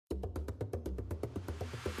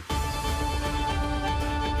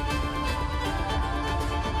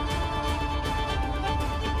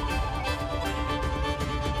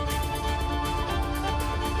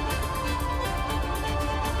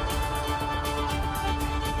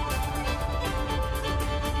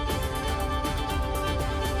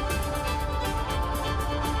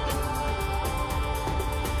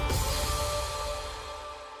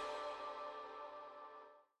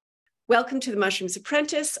Welcome to the Mushrooms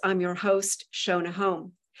Apprentice. I'm your host, Shona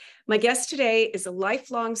Home. My guest today is a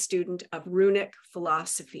lifelong student of runic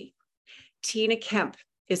philosophy. Tina Kemp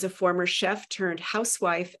is a former chef turned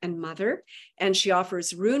housewife and mother, and she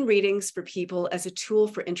offers rune readings for people as a tool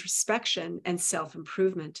for introspection and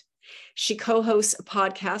self-improvement. She co-hosts a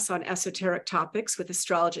podcast on esoteric topics with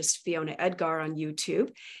astrologist Fiona Edgar on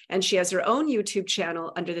YouTube, and she has her own YouTube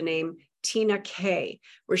channel under the name Tina K,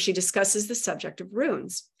 where she discusses the subject of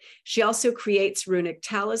runes. She also creates runic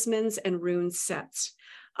talismans and rune sets.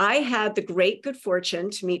 I had the great good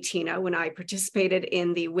fortune to meet Tina when I participated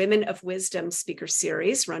in the Women of Wisdom speaker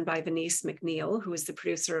series run by Venice McNeil, who is the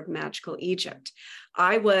producer of Magical Egypt.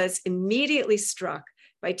 I was immediately struck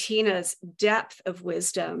by Tina's depth of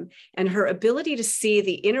wisdom and her ability to see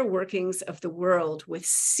the inner workings of the world with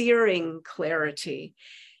searing clarity.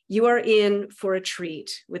 You are in for a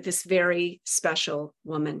treat with this very special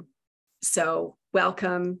woman. So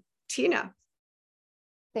welcome, Tina.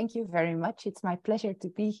 Thank you very much. It's my pleasure to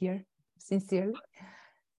be here, sincerely.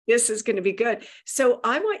 This is going to be good. So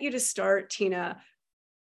I want you to start, Tina.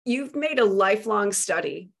 You've made a lifelong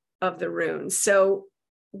study of the runes. So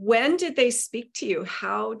when did they speak to you?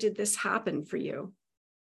 How did this happen for you?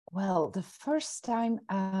 Well, the first time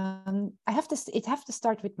I have to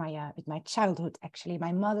start with my childhood. Actually,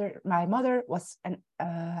 my mother was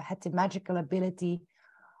had the magical ability,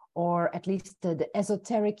 or at least the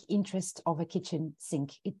esoteric interest of a kitchen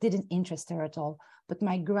sink. It didn't interest her at all. But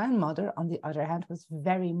my grandmother, on the other hand, was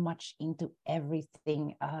very much into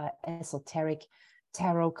everything esoteric,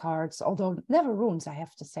 tarot cards, although never runes, I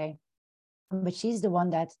have to say. But she's the one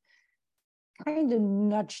that kind of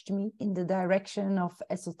nudged me in the direction of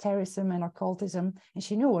esotericism and occultism, and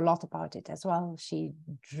she knew a lot about it as well. She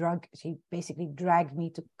basically dragged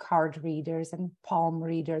me to card readers and palm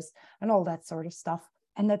readers and all that sort of stuff,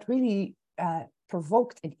 and that really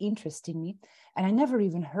provoked an interest in me. And I never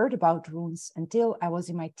even heard about runes until I was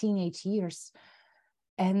in my teenage years,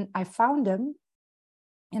 and I found them,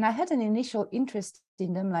 and I had an initial interest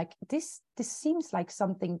in them, like this seems like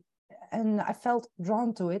something, and I felt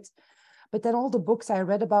drawn to it. But then all the books I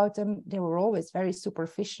read about them, they were always very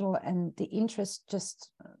superficial, and the interest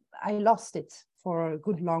I lost it for a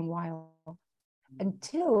good long while,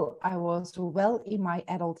 until I was well in my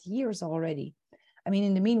adult years already. I mean,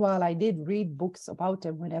 in the meanwhile, I did read books about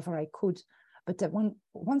them whenever I could. But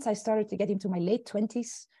once I started to get into my late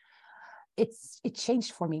 20s, it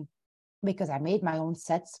changed for me, because I made my own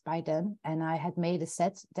sets by then, and I had made a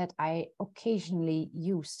set that I occasionally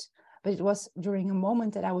used. But it was during a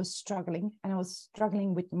moment that I was struggling, and I was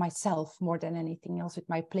struggling with myself more than anything else, with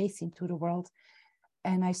my place into the world.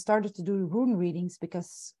 And I started to do rune readings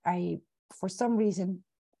because for some reason,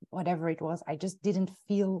 whatever it was, I just didn't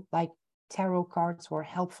feel like tarot cards were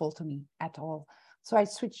helpful to me at all. So I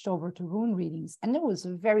switched over to rune readings, and it was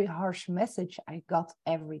a very harsh message I got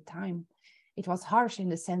every time. It was harsh in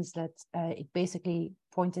the sense that it basically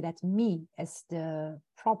pointed at me as the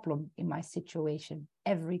problem in my situation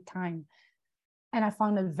every time. And I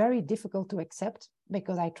found it very difficult to accept,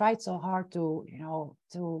 because I tried so hard to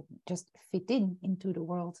just fit into the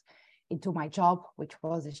world, into my job, which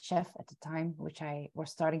was a chef at the time, which I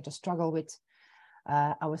was starting to struggle with.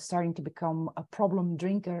 I was starting to become a problem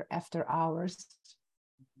drinker after hours,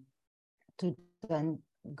 to then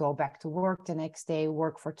go back to work the next day,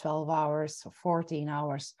 work for 12 hours or 14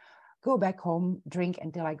 hours, go back home, drink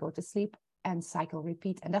until I go to sleep, and cycle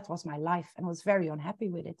repeat. And that was my life, and I was very unhappy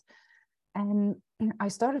with it. And I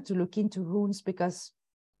started to look into runes, because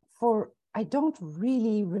I don't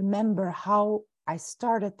really remember how I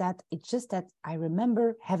started that. It's just that I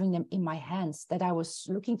remember having them in my hands, that I was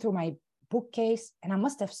looking through my bookcase, and I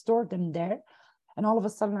must have stored them there. And all of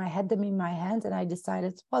a sudden I had them in my hand, and I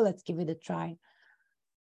decided, well, let's give it a try.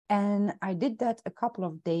 And I did that a couple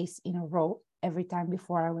of days in a row, every time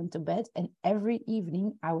before I went to bed. And every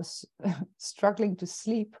evening I was struggling to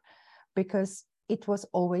sleep, because it was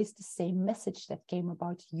always the same message that came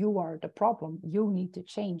about: you are the problem. You need to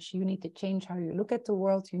change. You need to change how you look at the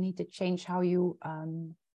world. You need to change how you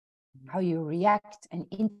react and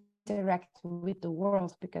interact with the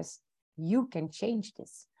world, because you can change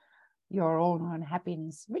this, your own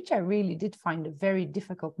unhappiness, which I really did find a very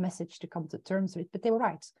difficult message to come to terms with. But they were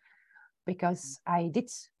right, because I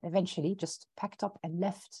did eventually just packed up and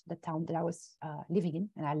left the town that I was living in.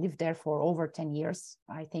 And I lived there for over 10 years.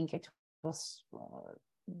 I think it was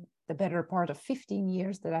the better part of 15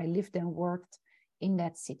 years that I lived and worked in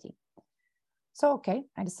that city. So, okay,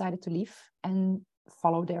 I decided to leave and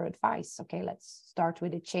follow their advice. Okay, let's start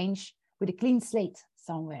with a change, with a clean slate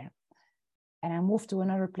somewhere. And I moved to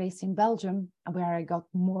another place in Belgium where I got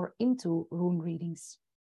more into rune readings.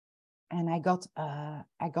 and I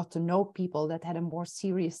got to know people that had a more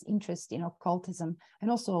serious interest in occultism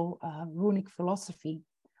and also runic philosophy,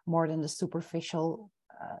 more than the superficial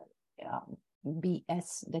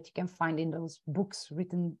BS that you can find in those books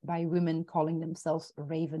written by women calling themselves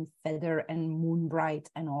Raven Feather and Moonbright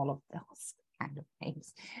and all of those kind of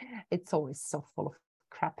names. It's always so full of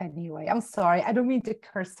crap anyway. I'm sorry, I don't mean to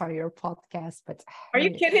curse on your podcast, but are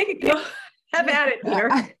you kidding? Go have at it, Peter.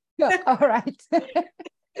 All right.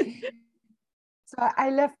 So I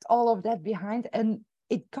left all of that behind, and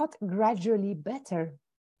it got gradually better.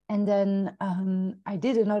 And then I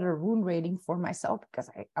did another rune reading for myself because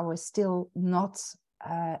I was still not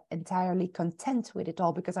entirely content with it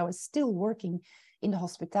all, because I was still working in the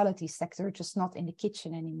hospitality sector, just not in the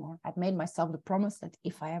kitchen anymore. I'd made myself the promise that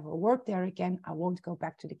if I ever work there again, I won't go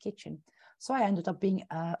back to the kitchen. So I ended up being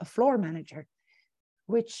a floor manager,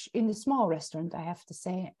 which in a small restaurant, I have to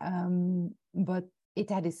say, but it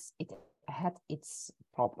had its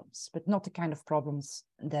problems, but not the kind of problems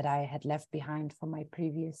that I had left behind from my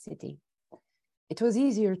previous city. It was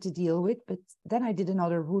easier to deal with, but then I did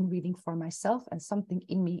another rune reading for myself, and something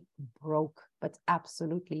in me broke, but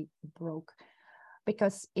absolutely broke,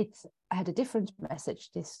 because it had a different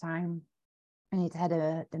message this time. And it had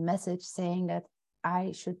the message saying that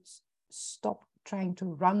I should stop trying to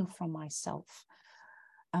run from myself.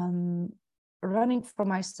 Running from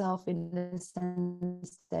myself in the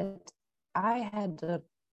sense that I had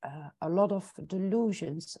a lot of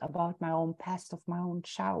delusions about my own past, of my own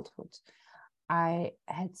childhood. I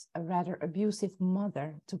had a rather abusive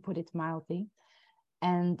mother, to put it mildly.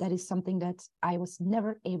 And that is something that I was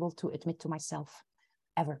never able to admit to myself,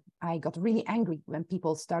 ever. I got really angry when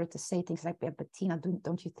people started to say things like, but Tina,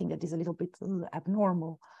 don't you think that is a little bit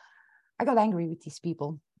abnormal? I got angry with these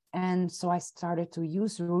people. And so I started to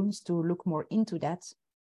use runes to look more into that.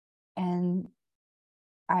 And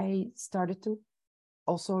I started to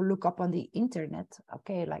also look up on the internet,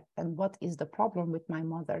 okay, like, and what is the problem with my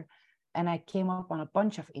mother? And I came up on a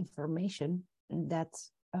bunch of information that,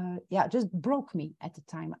 just broke me at the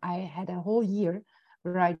time. I had a whole year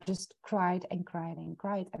where I just cried and cried and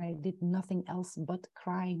cried, and I did nothing else but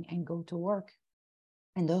crying and go to work.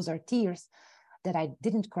 And those are tears that I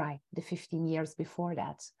didn't cry the 15 years before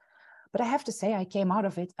that. But I have to say, I came out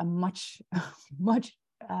of it a much, much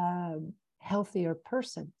healthier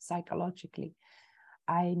person psychologically.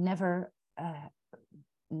 I never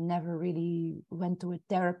really went to a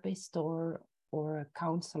therapist or a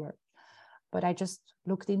counselor, but I just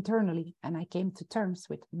looked internally, and I came to terms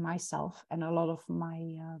with myself and a lot of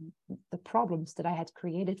my the problems that I had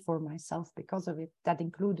created for myself because of it. That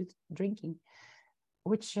included drinking,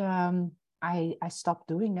 which I stopped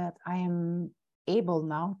doing that. I am able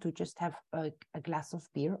now to just have a glass of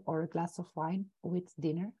beer or a glass of wine with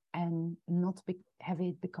dinner and not have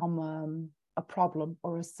it become a problem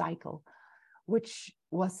or a cycle, which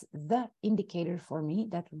was the indicator for me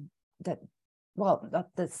that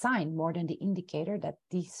the sign more than the indicator that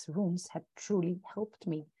these runes had truly helped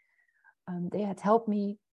me. They had helped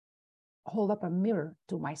me hold up a mirror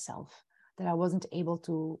to myself that I wasn't able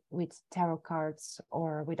to with tarot cards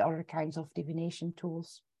or with other kinds of divination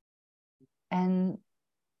tools. And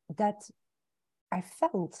that I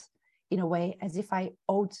felt in a way as if I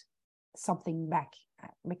owed something back,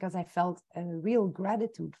 because I felt a real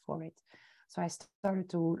gratitude for it. So I started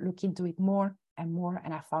to look into it more and more,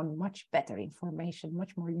 and I found much better information,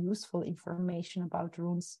 much more useful information about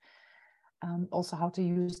runes, also how to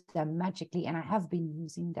use them magically. And I have been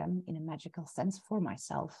using them in a magical sense for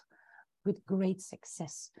myself with great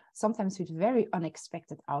success, sometimes with very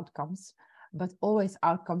unexpected outcomes, but always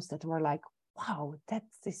outcomes that were like, wow, that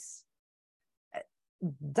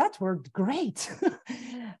worked great.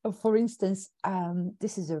 For instance,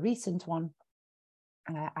 this is a recent one.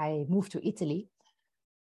 I moved to Italy,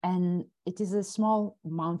 and it is a small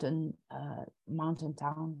mountain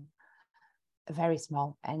town, very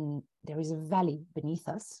small, and there is a valley beneath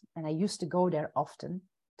us. And I used to go there often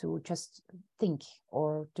to just think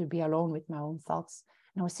or to be alone with my own thoughts.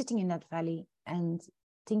 And I was sitting in that valley and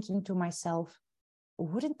thinking to myself,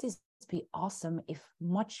 wouldn't this be awesome if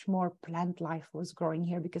much more plant life was growing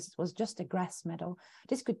here, because it was just a grass meadow?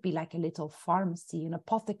 This could be like a little pharmacy, an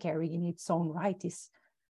apothecary in its own right.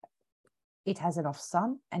 It has enough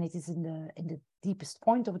sun, and it is in the deepest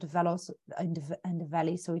point of the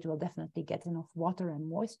valley, so it will definitely get enough water and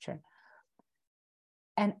moisture.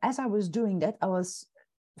 And as I was doing that, I was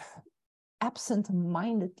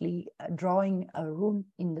absent-mindedly drawing a rune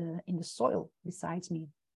in the soil beside me.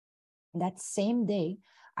 That same day,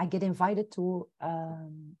 I get invited to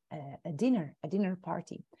a dinner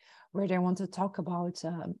party where they want to talk about,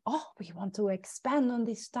 we want to expand on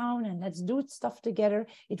this town and let's do stuff together.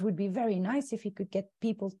 It would be very nice if you could get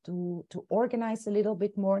people to organize a little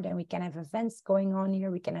bit more. Then we can have events going on here.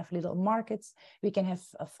 We can have little markets. We can have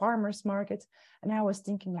a farmer's market. And I was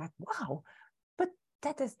thinking like, wow, but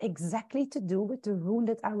that is exactly to do with the rune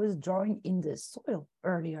that I was drawing in the soil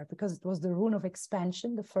earlier, because it was the rune of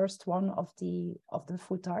expansion, the first one of the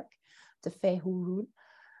Futhark, the Fehu rune.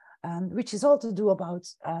 Which is all to do about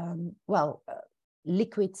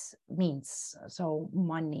liquid means, so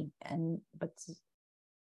money, but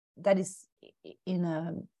that is in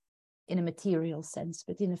a material sense.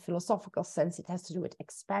 But in a philosophical sense, it has to do with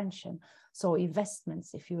expansion. So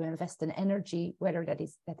investments, if you invest in energy, whether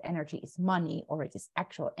that energy is money or it is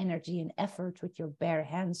actual energy and effort with your bare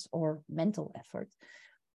hands or mental effort,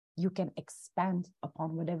 you can expand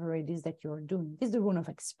upon whatever it is that you're doing. It's the rune of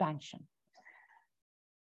expansion.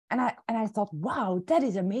 And I thought, wow, that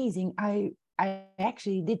is amazing. I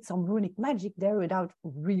actually did some runic magic there without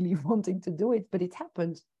really wanting to do it, but it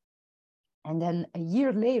happened. And then a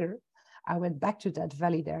year later, I went back to that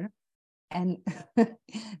valley there, and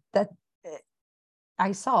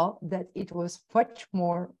I saw that it was much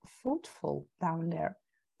more fruitful down there.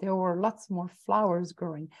 There were lots more flowers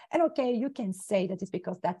growing. And okay, you can say that it's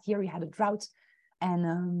because that year we had a drought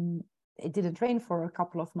and it didn't rain for a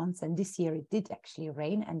couple of months, and this year it did actually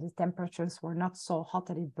rain and the temperatures were not so hot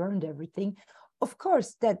that it burned everything. Of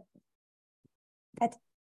course, that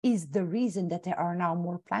is the reason that there are now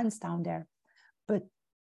more plants down there. But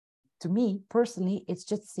to me personally, it's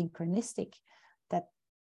just synchronistic that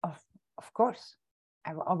of course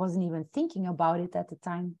I wasn't even thinking about it at the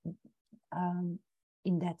time.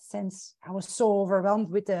 In that sense, I was so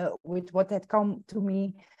overwhelmed with what had come to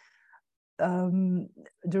me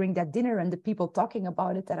during that dinner and the people talking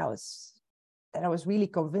about it, that I was really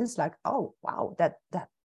convinced, like, oh wow,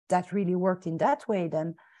 that really worked in that way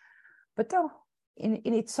then. But no, in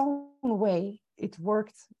its own way, it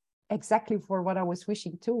worked exactly for what I was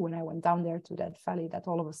wishing too when I went down there to that valley, that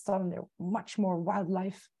all of a sudden there were much more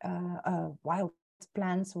wildlife, wild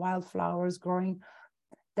plants, wildflowers growing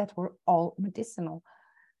that were all medicinal.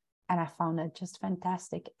 And I found that just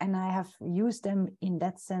fantastic. And I have used them in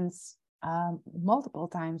that sense multiple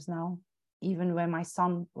times now, even when my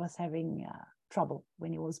son was having trouble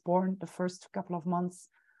when he was born. The first couple of months,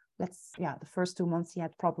 the first 2 months, he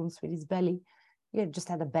had problems with his belly. He just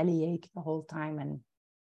had a belly ache the whole time, and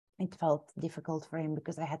it felt difficult for him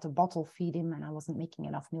because I had to bottle feed him and I wasn't making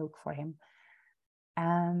enough milk for him.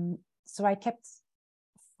 So I kept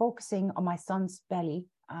focusing on my son's belly,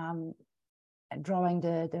 drawing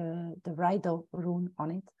the Rydal rune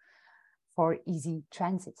on it for easy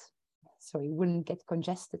transit, so he wouldn't get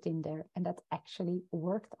congested in there, and that actually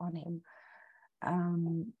worked on him.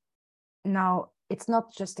 Now, it's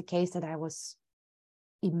not just the case that I was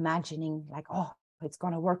imagining like, oh, it's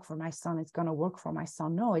going to work for my son, it's going to work for my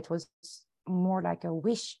son. No, it was more like a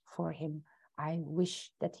wish for him. I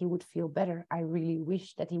wish that he would feel better. I really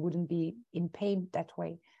wish that he wouldn't be in pain that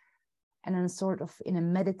way. And then sort of in a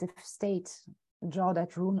meditative state, draw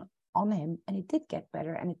that rune on him, and it did get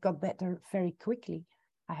better, and it got better very quickly,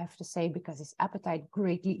 I have to say, because his appetite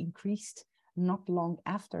greatly increased. Not long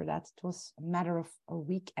after that, it was a matter of a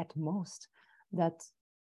week at most, that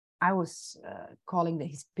I was calling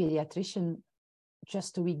his pediatrician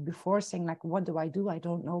just a week before, saying like, what do? I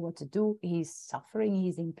don't know what to do. He's suffering,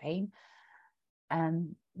 he's in pain.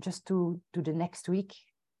 And just to the next week,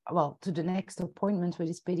 to the next appointment with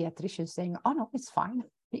his pediatrician, saying, oh no, it's fine.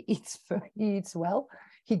 He eats well.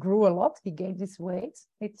 He grew a lot. He gained his weight.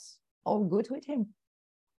 It's all good with him.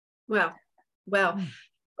 Wow.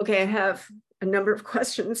 Okay, I have a number of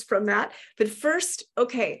questions from that. But first,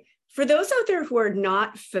 okay, for those out there who are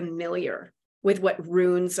not familiar with what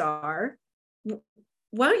runes are,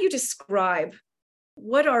 why don't you describe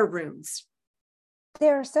what are runes?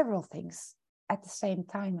 There are several things at the same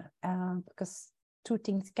time, because two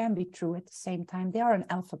things can be true at the same time. They are an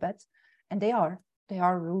alphabet, and they are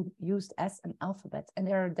used as an alphabet, and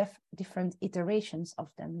there are different iterations of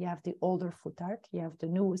them. You have the older Futhark, you have the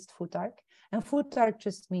newest Futhark, and Futhark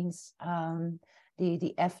just means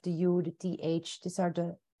the F, the U, the TH. These are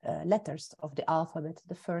the letters of the alphabet,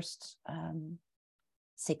 the first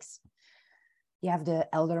 6. You have the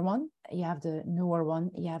elder one, you have the newer one,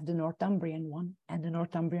 you have the Northumbrian one, and the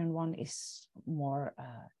Northumbrian one is more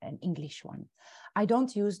an English one. I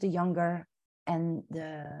don't use the younger and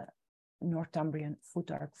the Northumbrian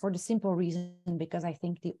Futhark for the simple reason because I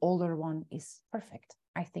think the older one is perfect.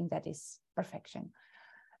 I think that is perfection.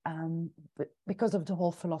 because of the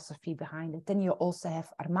whole philosophy behind it. Then you also have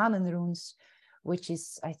Armanen runes, which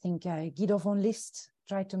is, I think, Guido von List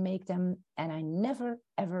tried to make them, and I never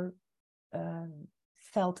ever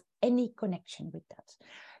felt any connection with that.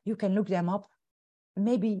 You can look them up.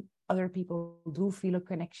 Maybe other people do feel a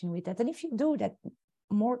connection with that, and if you do that,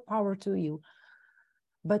 more power to you.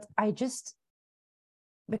 But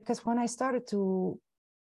because when I started to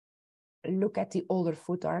look at the older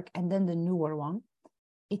foot arc and then the newer one,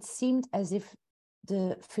 it seemed as if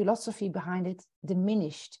the philosophy behind it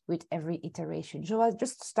diminished with every iteration. So I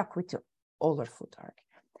just stuck with the older foot arc.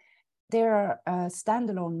 They're a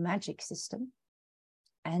standalone magic system,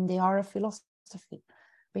 and they are a philosophy,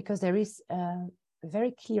 because there is a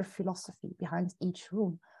very clear philosophy behind each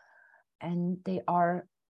rune. And they are,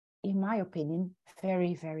 in my opinion,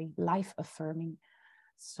 very, very life-affirming.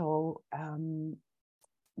 So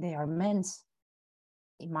they are meant,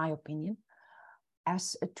 in my opinion,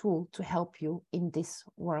 as a tool to help you in this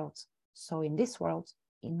world. So in this world,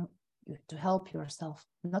 to help yourself,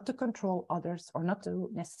 not to control others or not to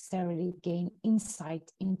necessarily gain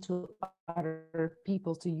insight into other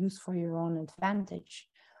people to use for your own advantage.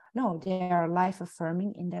 No, they are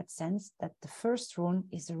life-affirming in that sense that the first rune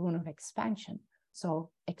is the rune of expansion.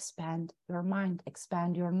 So expand your mind,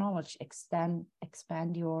 expand your knowledge, expand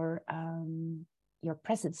your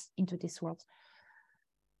presence into this world.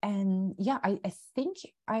 And yeah, I think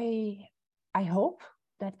I hope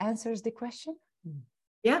that answers the question.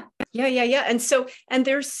 Yeah. And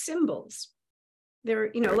they're symbols.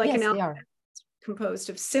 They're, like yes, an alphabet composed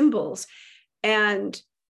of symbols. And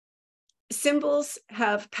symbols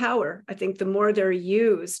have power. I think the more they're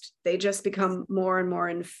used, they just become more and more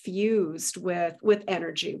infused with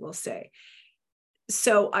energy, we'll say.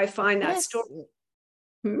 So I find that story.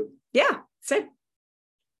 Yeah, say.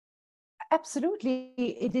 Absolutely.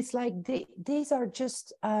 It is like these are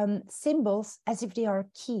just symbols, as if they are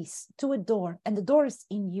keys to a door, and the door is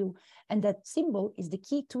in you, and that symbol is the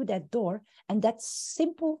key to that door. And that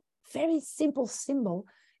simple, very simple symbol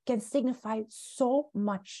can signify so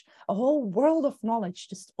much. A whole world of knowledge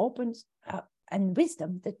just opens and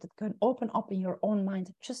wisdom that can open up in your own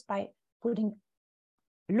mind just by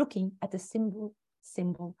looking at the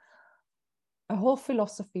symbol. A whole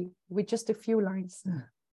philosophy with just a few lines.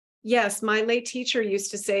 Yes, my late teacher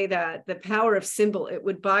used to say that the power of symbol, it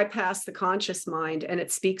would bypass the conscious mind and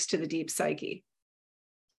it speaks to the deep psyche.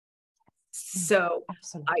 So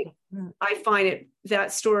absolutely. I find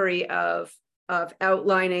that story of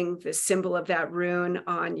outlining the symbol of that rune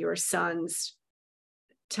on your son's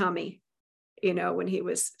tummy, when he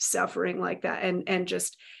was suffering like that, and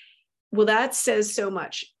just, well, that says so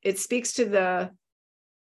much. It speaks to the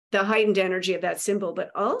heightened energy of that symbol,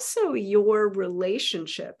 but also your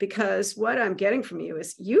relationship, because what I'm getting from you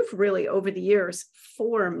is you've really over the years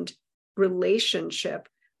formed relationship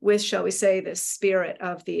with, shall we say, the spirit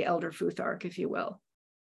of the Elder Futhark, if you will,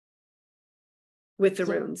 with the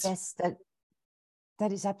runes. Yes,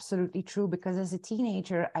 that is absolutely true, because as a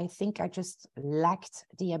teenager, I think I just lacked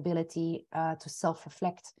the ability to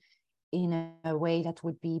self-reflect in a way that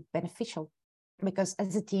would be beneficial. Because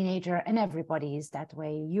as a teenager, and everybody is that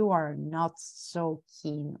way, you are not so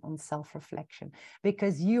keen on self-reflection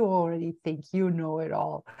because you already think you know it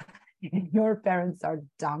all. Your parents are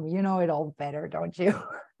dumb. You know it all better, don't you?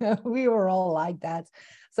 We were all like that.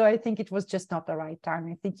 So I think it was just not the right time.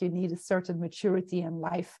 I think you need a certain maturity and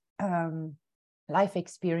life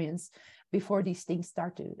experience before these things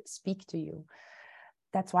start to speak to you.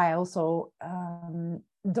 That's why I also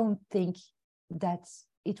don't think that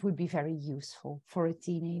it would be very useful for a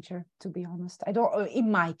teenager, to be honest. I don't,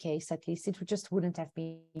 in my case at least, it just wouldn't have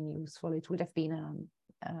been useful. It would have been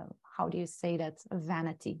how do you say that, a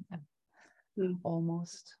vanity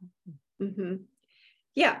almost. Mm-hmm.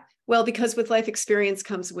 Yeah, well, because with life experience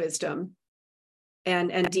comes wisdom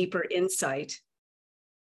and deeper insight,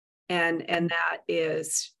 and that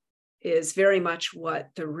is very much what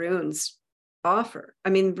the runes offer.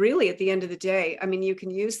 I mean, really, at the end of the day, I mean, you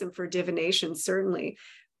can use them for divination, certainly,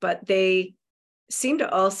 but they seem to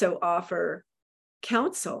also offer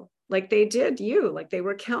counsel, like they did you, like they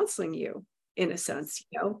were counseling you in a sense,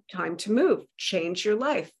 time to move, change your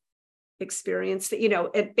life, experience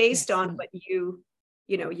that, based on what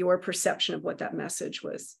your perception of what that message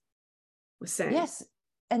was saying. Yes,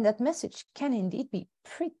 and that message can indeed be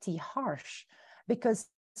pretty harsh, because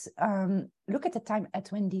look at the time at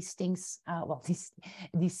when these things,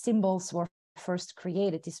 these symbols were first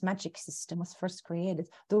created, this magic system was first created.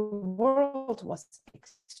 The world was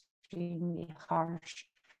extremely harsh.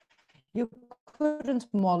 You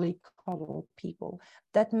couldn't mollycoddle people.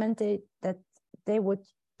 That meant that they would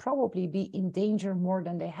probably be in danger more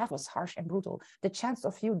than they have was harsh and brutal. The chance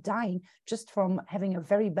of you dying just from having a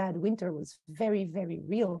very bad winter was very, very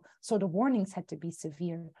real. So the warnings had to be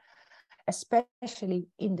severe, especially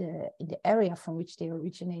in the area from which they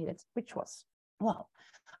originated, which was, well,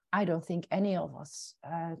 I don't think any of us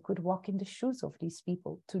could walk in the shoes of these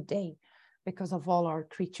people today because of all our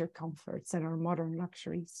creature comforts and our modern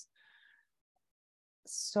luxuries.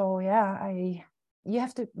 So yeah, you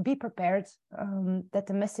have to be prepared that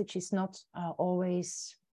the message is not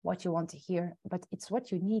always what you want to hear, but it's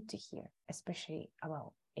what you need to hear, especially,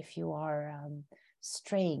 well, if you are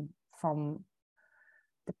straying from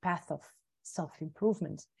the path of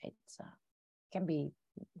self-improvement. It can be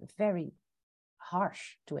very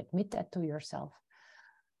harsh to admit that to yourself.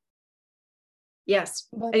 Yes,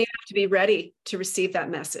 but, and you have to be ready to receive that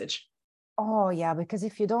message. Oh yeah, because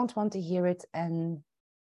if you don't want to hear it, and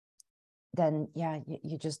then yeah,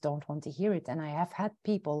 you just don't want to hear it. And I have had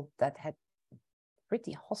people that had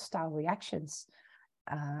pretty hostile reactions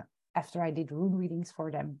after I did rune readings for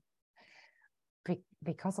them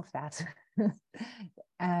because of that.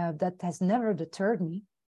 That has never deterred me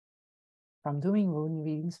from doing rune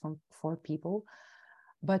readings for people,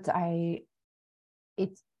 but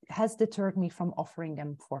it has deterred me from offering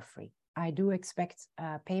them for free. I do expect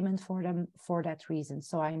payment for them for that reason.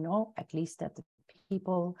 So I know at least that the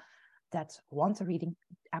people that want a reading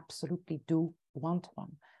absolutely do want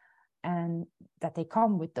one, and that they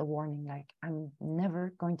come with the warning, like, I'm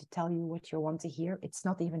never going to tell you what you want to hear. It's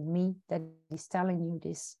not even me that is telling you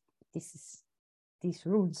this. This is these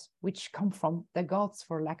runes, which come from the gods,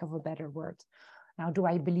 for lack of a better word. Now, do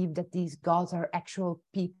I believe that these gods are actual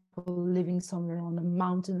people living somewhere on a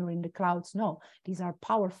mountain or in the clouds? No, these are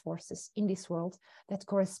power forces in this world that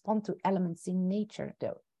correspond to elements in nature,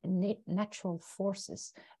 the natural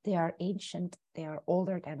forces. They are ancient, they are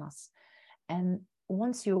older than us. And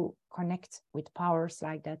once you connect with powers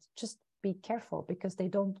like that, just be careful, because they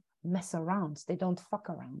don't mess around, they don't fuck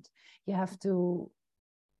around. You have to,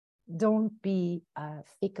 don't be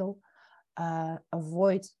fickle,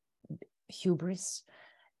 avoid hubris,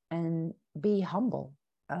 and be humble.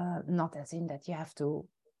 Not as in that you have to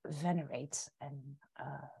venerate and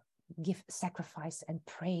give sacrifice and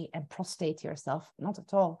pray and prostrate yourself, not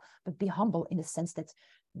at all, but be humble in the sense that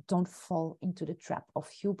don't fall into the trap of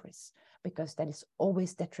hubris, because that is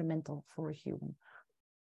always detrimental for a human.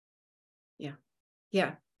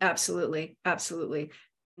 Yeah, absolutely.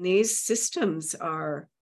 These systems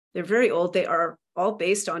they're very old. They are all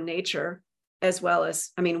based on nature, as well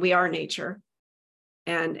as, I mean, we are nature,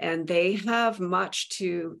 and they have much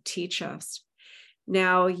to teach us.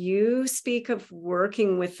 Now, you speak of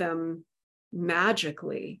working with them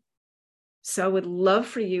magically, so I would love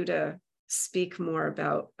for you to speak more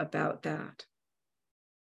about that.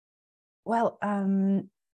 Well,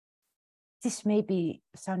 this may be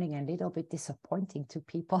sounding a little bit disappointing to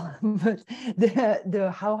people, but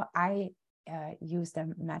the how I use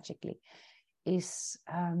them magically is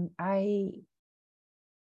I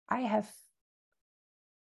have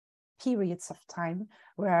periods of time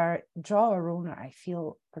where I draw a rune, or I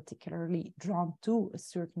feel particularly drawn to a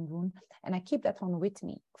certain rune, and I keep that one with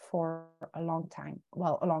me for a long time.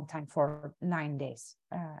 Well, a long time, for 9 days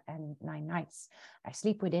and 9 nights. I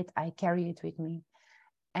sleep with it, I carry it with me,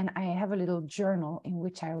 and I have a little journal in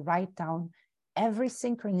which I write down every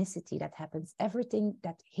synchronicity that happens, everything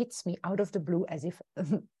that hits me out of the blue, as if,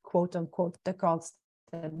 quote unquote, the gods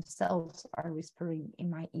themselves are whispering in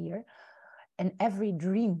my ear, and every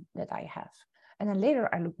dream that I have. And then later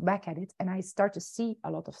I look back at it and I start to see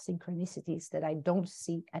a lot of synchronicities that I don't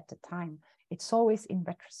see at the time. It's always in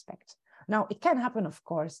retrospect. Now, it can happen, of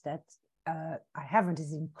course, that I haven't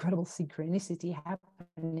this incredible synchronicity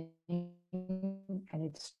happening, and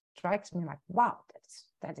it strikes me like, wow,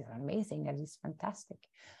 that is amazing, that is fantastic.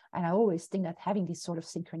 And I always think that having these sort of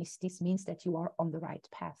synchronicities means that you are on the right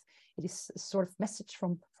path. It is a sort of message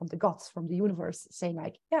from the gods, from the universe, saying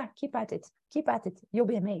like, yeah, keep at it, you'll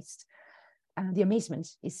be amazed. And the amazement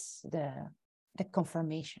is the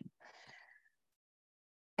confirmation.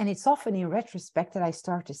 And it's often in retrospect that I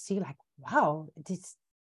start to see like, wow,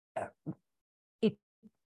 it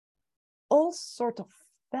all sort of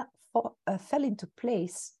fell into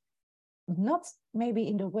place, not maybe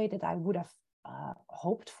in the way that I would have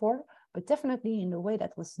hoped for, but definitely in the way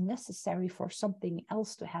that was necessary for something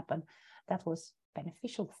else to happen that was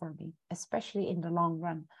beneficial for me, especially in the long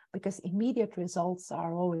run, because immediate results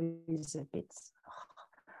are always a bit,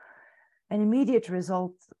 an immediate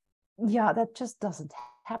result, yeah, that just doesn't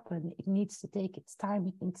happen. It needs to take its time,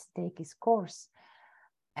 it needs to take its course.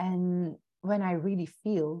 And when I really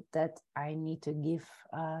feel that I need to give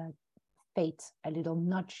fate, a little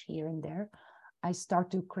nudge here and there, I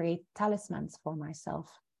start to create talismans for myself.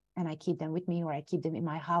 And I keep them with me, or I keep them in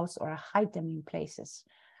my house, or I hide them in places.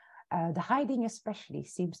 The hiding especially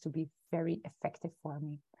seems to be very effective for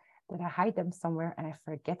me. That I hide them somewhere and I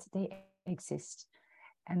forget they exist.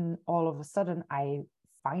 And all of a sudden I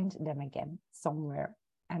find them again somewhere.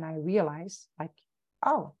 And I realize, like,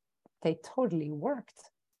 oh, they totally worked.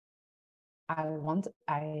 I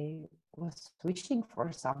was wishing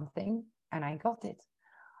for something and I got it.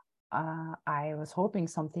 I was hoping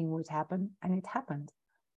something would happen and it happened.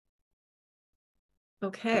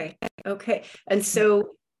 Okay. And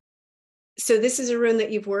so this is a rune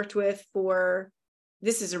that you've worked with for,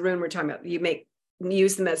 this is a rune we're talking about. You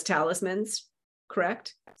use them as talismans,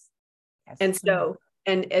 correct? Yes. And so,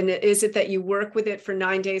 and is it that you work with it for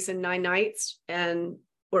 9 days and 9 nights? And,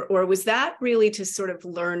 or was that really to sort of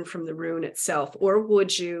learn from the rune itself? Or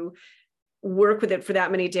would you work with it for that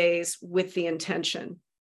many days with the intention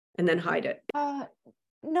and then hide it?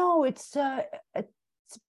 No, it's a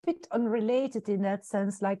bit unrelated in that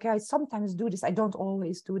sense. Like, I sometimes do this. I don't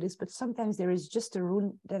always do this, but sometimes there is just a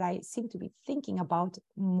rune that I seem to be thinking about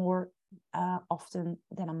more often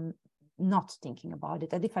than I'm not thinking about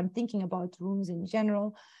it. And if I'm thinking about runes in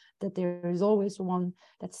general, that there is always one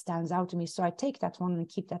that stands out to me. So I take that one and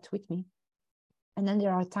keep that with me. And then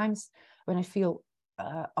there are times when I feel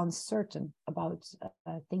uncertain about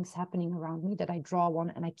things happening around me, that I draw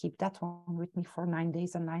one and I keep that one with me for 9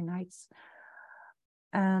 days and 9 nights.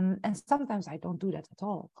 And sometimes I don't do that at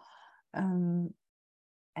all. And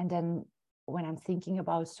then when I'm thinking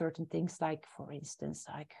about certain things, like, for instance,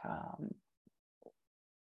 like,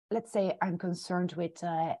 let's say I'm concerned with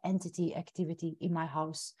entity activity in my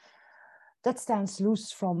house that stands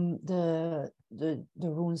loose from the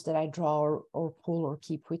runes that I draw or pull or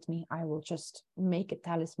keep with me, I will just make a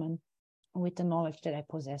talisman with the knowledge that I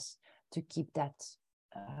possess to keep that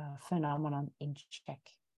phenomenon in check.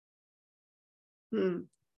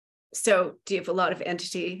 So do you have a lot of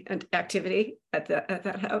entity and activity at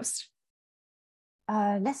that house?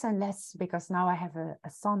 Less and less, because now I have a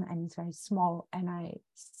son and he's very small, and I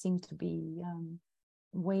seem to be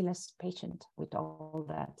way less patient with all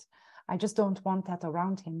that. I just don't want that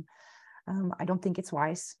around him. I don't think it's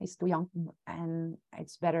wise. He's too young, and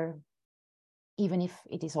it's better, even if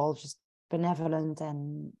it is all just benevolent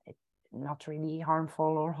and not really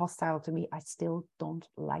harmful or hostile to me, I still don't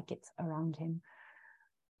like it around him.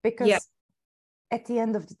 Because at the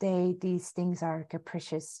end of the day, these things are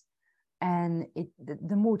capricious, and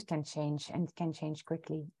the mood can change, and it can change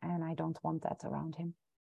quickly, and I don't want that around him.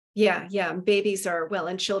 Yeah. Babies are, well,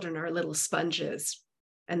 and children are little sponges,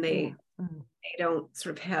 and they don't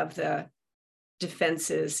sort of have the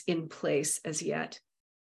defenses in place as yet.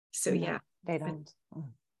 So no, they don't.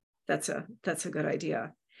 That's a good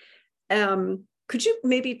idea. Could you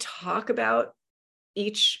maybe talk about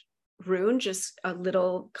each rune, just a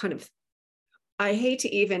little kind of, I hate to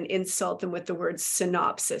even insult them with the word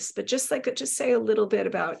synopsis, but just say a little bit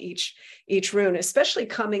about each rune, especially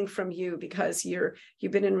coming from you, because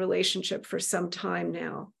you've been in relationship for some time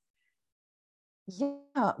now.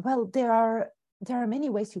 Yeah, well, there are many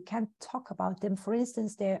ways you can talk about them. For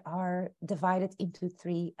instance, they are divided into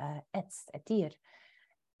 3 etir,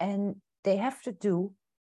 and they have to do,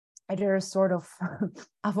 they're a sort of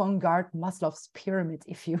avant-garde Maslow's pyramid,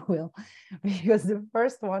 if you will, because the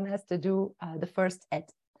first one has to do, the first et,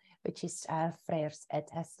 which is Freyr's et,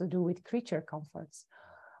 has to do with creature comforts,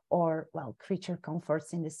 or, well, creature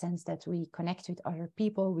comforts in the sense that we connect with other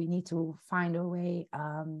people. We need to find a way,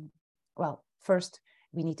 well, first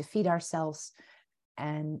we need to feed ourselves,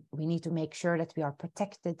 and we need to make sure that we are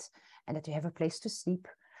protected and that we have a place to sleep.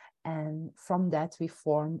 And from that, we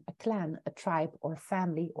form a clan, a tribe, or a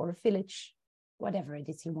family, or a village, whatever it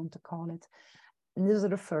is you want to call it. And those are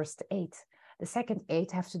the first 8. The second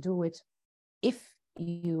 8 have to do with, if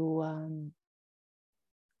you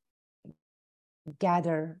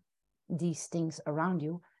gather these things around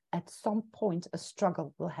you, at some point a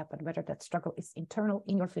struggle will happen, whether that struggle is internal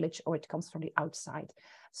in your village or it comes from the outside.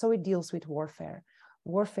 So it deals with warfare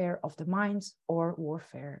of the mind, or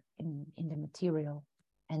warfare in the material.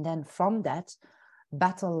 And then from that,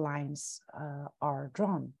 battle lines are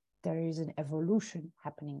drawn. There is an evolution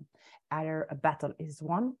happening. Either a battle is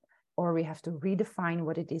won, or we have to redefine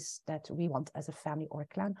what it is that we want as a family or a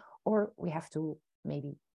clan, or we have to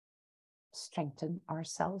maybe strengthen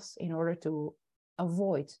ourselves in order to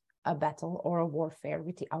avoid a battle or a warfare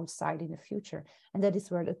with the outside in the future. And that is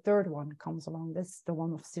where the third one comes along. That's the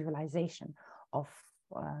one of civilization, of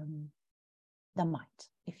the mind,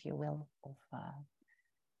 if you will, of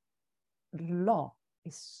law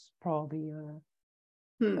is probably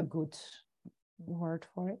a good word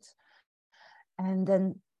for it. And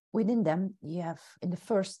then within them, you have, in the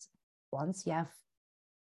first ones, you have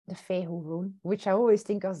the Fehu rune, which I always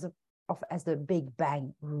think of as the Big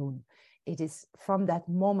Bang rune. It is from that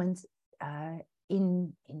moment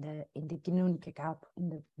in the Ginun-Kekab, in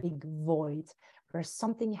the big void, where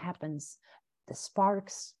something happens, the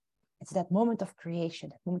sparks. It's that moment of creation,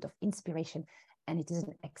 that moment of inspiration, and it is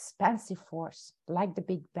an expansive force, like the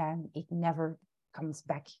Big Bang. It never comes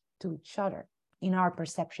back to each other. In our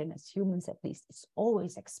perception, as humans at least, it's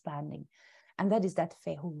always expanding, and that is that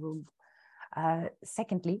Fehu rune.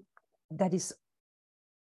 Secondly, that is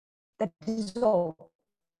all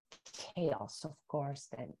chaos, of course,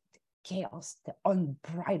 and chaos, the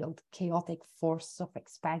unbridled chaotic force of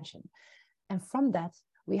expansion. And from that,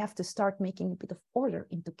 we have to start making a bit of order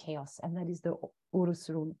into chaos, and that is the Urus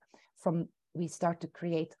rune. We start to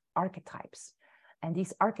create archetypes, and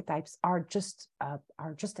these archetypes are just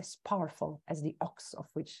as powerful as the ox, of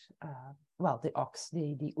which the ox,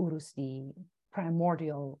 the Urus, the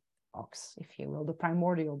primordial ox, if you will, the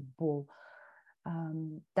primordial bull.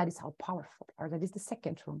 That is how powerful, or that is the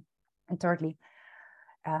second rune. And thirdly,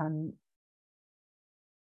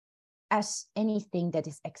 as anything that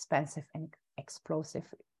is expansive and explosive,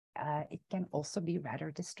 it can also be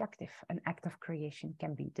rather destructive. An act of creation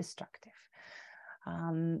can be destructive.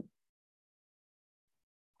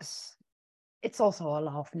 It's also a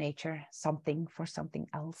law of nature, something for something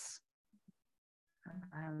else.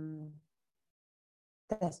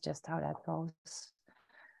 That's just how that goes.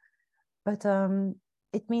 But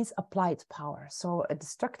it means applied power. So a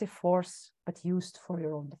destructive force, but used for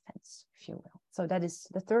your own defense, if you will. So that is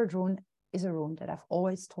the third rune, is a rune that I've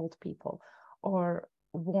always told people, or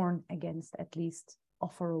warn against, at least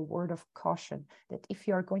offer a word of caution, that if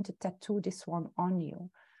you are going to tattoo this one on you,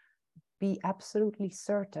 be absolutely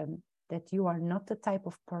certain that you are not the type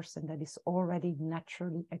of person that is already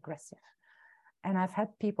naturally aggressive. And I've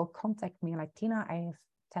had people contact me like, Tina, I have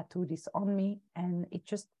tattooed this on me, and it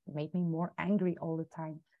just made me more angry all the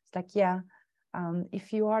time. It's like, yeah,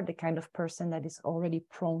 if you are the kind of person that is already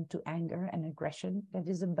prone to anger and aggression, that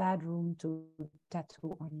is a bad rune to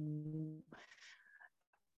tattoo on you.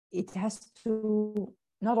 It has to,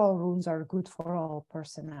 not all runes are good for all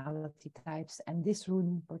personality types, and this rune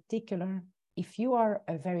in particular, if you are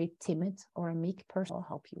a very timid or a meek person, will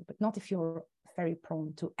help you, but not if you're very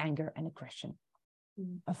prone to anger and aggression.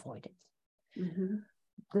 Avoid it.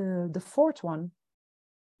 Mm-hmm. The fourth one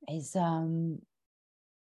is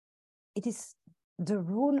it is the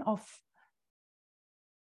rune of,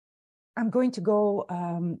 I'm going to go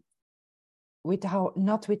with how,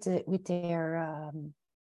 not with their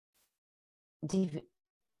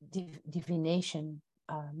divination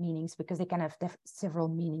meanings, because they can have several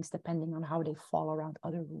meanings depending on how they fall around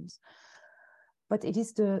other runes. But it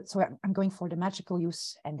is so I'm going for the magical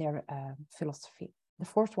use and their philosophy. The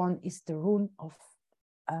fourth one is the rune of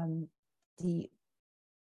the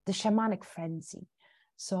shamanic frenzy.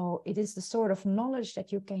 So it is the sort of knowledge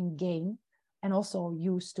that you can gain and also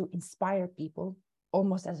use to inspire people,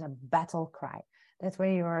 almost as a battle cry. That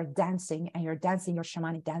when you are dancing and you're dancing your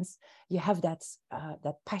shamanic dance, you have that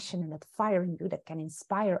passion and that fire in you that can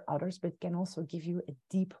inspire others, but can also give you a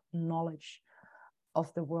deep knowledge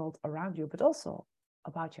of the world around you, but also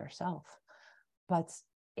about yourself. But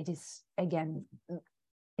it is, again,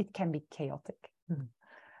 it can be chaotic. Mm-hmm.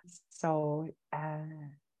 So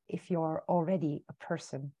if you're already a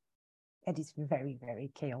person that is very,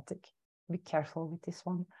 very chaotic, be careful with this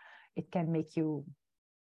one. It can make you,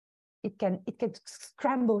 it can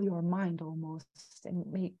scramble your mind almost,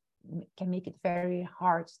 and can make it very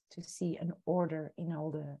hard to see an order in all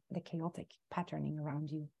the chaotic patterning around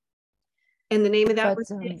you. And the name of that was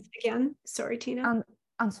again? Sorry, Tina.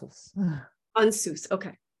 Ansus. Ansus.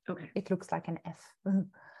 Okay. It looks like an F.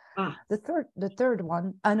 Ah. The third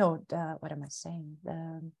one. What am I saying?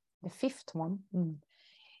 The fifth one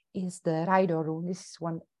is the Raido rune. This is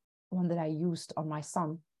one that I used on my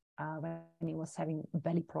son when he was having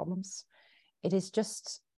belly problems. It is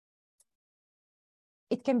just,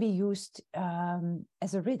 it can be used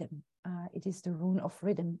as a rhythm. It is the rune of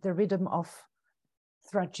rhythm, the rhythm of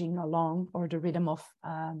thrudging along, or the rhythm of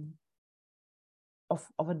a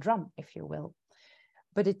drum, if you will.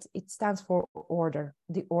 But it stands for order,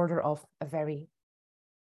 the order of a very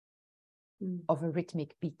of a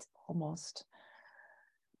rhythmic beat almost.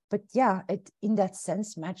 But yeah, in that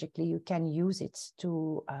sense, magically, you can use it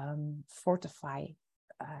to fortify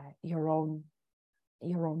your own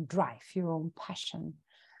drive, your own passion.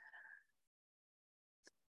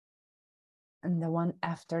 And the one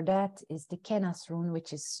after that is the Kenas rune,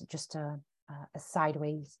 which is just a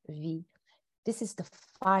sideways V. This is the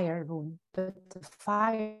fire rune, but the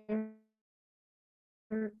fire,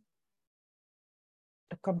 a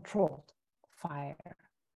controlled fire,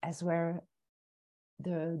 as where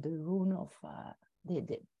the rune of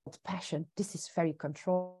the passion. This is very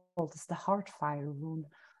controlled. It's the heart fire rune,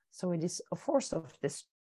 so it is a force of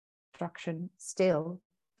destruction still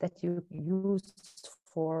that you use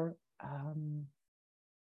for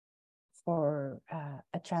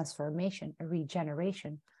a transformation, a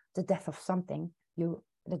regeneration, the death of something.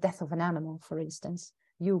 The death of an animal, for instance,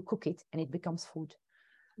 you cook it and it becomes food.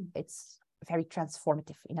 It's very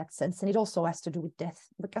transformative in that sense. And it also has to do with death,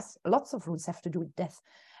 because lots of runes have to do with death.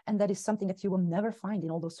 And that is something that you will never find in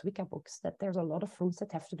all those Wicca books, that there's a lot of runes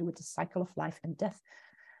that have to do with the cycle of life and death.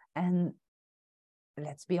 And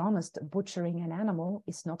let's be honest, butchering an animal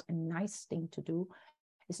is not a nice thing to do.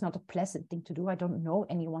 It's not a pleasant thing to do. I don't know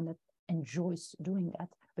anyone that enjoys doing that,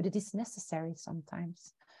 but it is necessary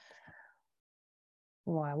sometimes.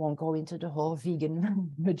 Well, I won't go into the whole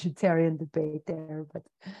vegan vegetarian debate there, but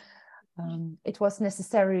it was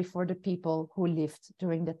necessary for the people who lived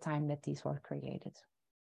during the time that these were created.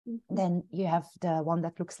 Mm-hmm. Then you have the one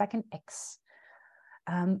that looks like an X.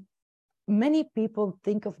 Many people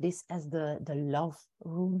think of this as the love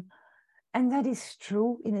rune, and that is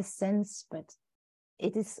true in a sense, but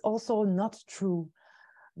it is also not true,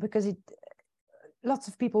 because lots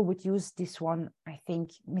of people would use this one, I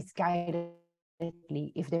think,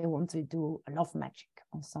 misguidedly, if they want to do a love magic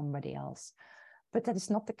on somebody else. But that is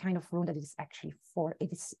not the kind of rune that it is actually for.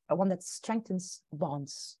 It is one that strengthens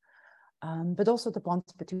bonds, but also the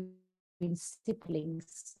bonds between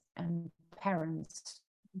siblings and parents.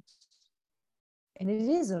 And it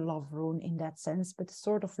is a love rune in that sense, but the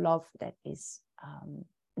sort of love that is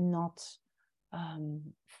not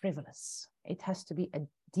frivolous. It has to be a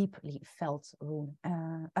deeply felt rune,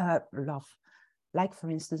 love. Like, for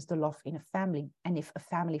instance, the love in a family. And if a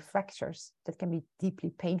family fractures, that can be deeply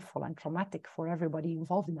painful and traumatic for everybody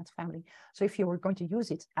involved in that family. So if you were going to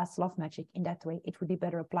use it as love magic in that way, it would be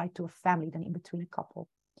better applied to a family than in between a couple.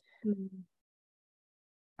 Mm-hmm.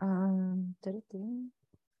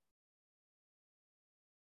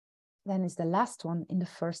 Then is the last one in the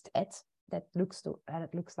first ed that looks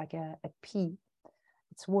like a P.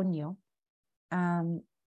 It's Wonyo.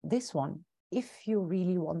 This one, if you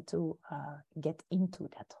really want to get into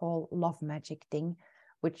that whole love magic thing,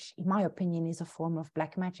 which in my opinion is a form of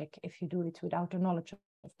black magic, if you do it without the knowledge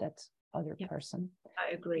of that other person.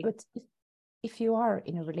 I agree. But if you are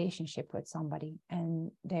in a relationship with somebody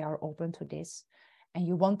and they are open to this, and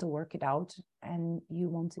you want to work it out, and you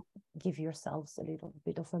want to give yourselves a little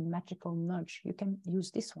bit of a magical nudge, you can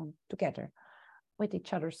use this one together with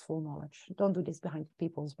each other's full knowledge. Don't do this behind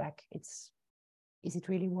people's back. Is it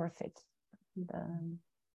really worth it?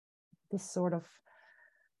 This sort of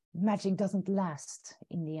magic doesn't last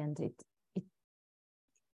in the end.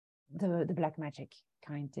 The black magic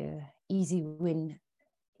kind of easy win,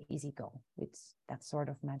 easy go with that sort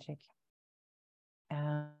of magic.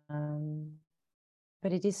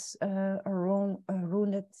 But it is a rune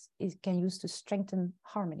that can use to strengthen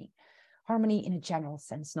harmony in a general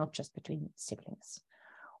sense, not just between siblings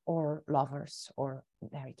or lovers or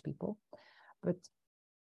married people, but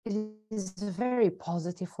it is a very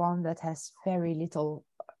positive one that has very little,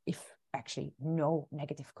 if actually no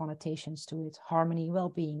negative connotations to it. Harmony,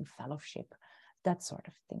 well-being, fellowship, that sort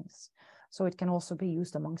of things. So it can also be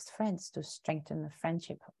used amongst friends to strengthen a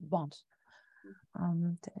friendship bond.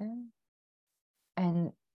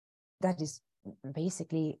 And that is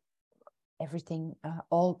basically everything,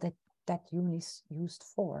 all that rune is used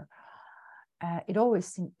for. It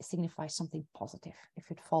always signifies something positive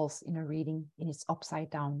if it falls in a reading in its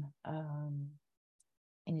upside down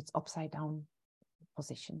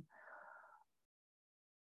position.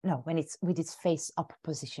 No, when it's with its face up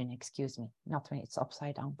position, excuse me, not when it's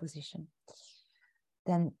upside down position.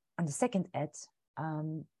 Then on the second ed,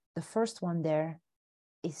 the first one there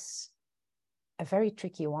is a very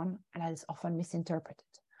tricky one, and that is often misinterpreted.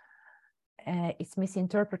 It's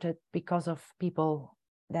misinterpreted because of people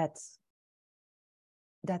that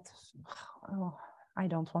I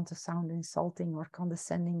don't want to sound insulting or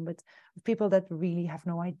condescending, but people that really have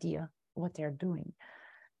no idea what they're doing.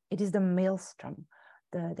 It is the maelstrom,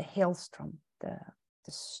 the hailstorm, the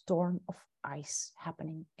storm of ice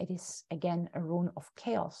happening. It is again a rune of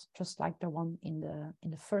chaos, just like the one in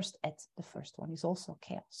the first ed. The first one is also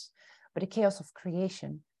chaos, but a chaos of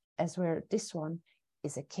creation, as where this one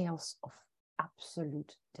is a chaos of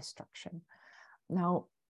absolute destruction. Now,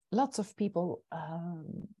 lots of people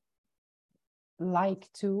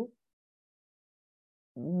like to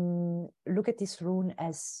look at this rune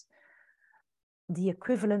as the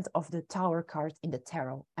equivalent of the tower card in the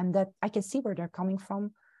tarot. And that I can see where they're coming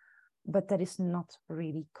from, but that is not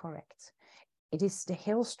really correct. It is the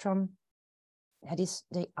hailstorm, that is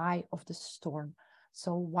the eye of the storm.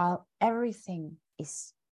 So while everything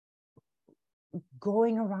is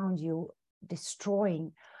going around you,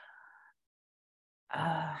 destroying,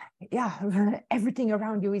 everything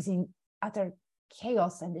around you is in utter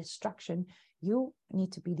chaos and destruction, you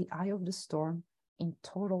need to be the eye of the storm in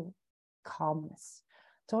total calmness.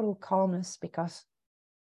 Total calmness, because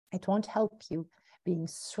it won't help you being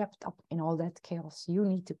swept up in all that chaos. You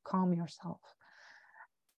need to calm yourself.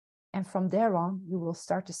 And from there on, you will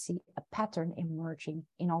start to see a pattern emerging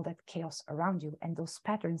in all that chaos around you. And those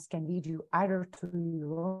patterns can lead you either to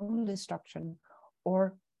your own destruction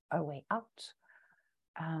or a way out,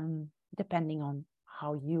 depending on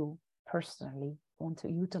how you personally want to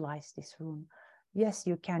utilize this rune. Yes,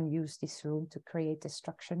 you can use this rune to create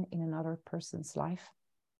destruction in another person's life,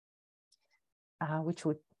 which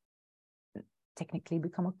would technically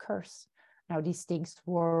become a curse. Now, these things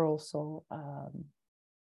were also...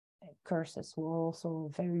 curses were also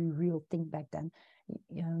a very real thing back then,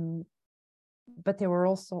 but they were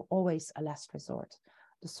also always a last resort,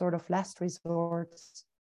 the sort of last resort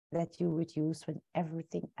that you would use when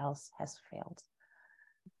everything else has failed.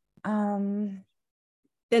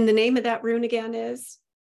 Then the name of that rune again is?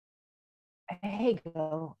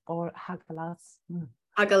 Hegel or Hagelas.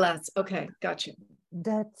 Hagelas. Okay, gotcha.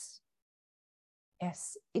 That's,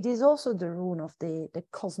 yes, it is also the rune of the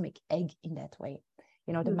cosmic egg in that way.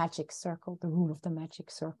 You know, the magic circle, the rune of the magic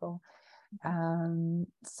circle.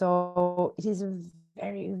 So it is a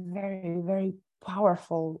very, very, very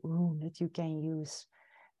powerful rune that you can use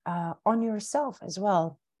on yourself as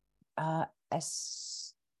well. That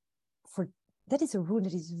is a rune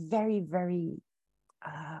that is very, very,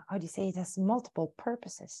 how do you say, it has multiple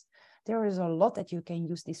purposes. There is a lot that you can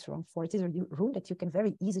use this rune for. It is a rune that you can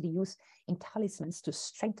very easily use in talismans to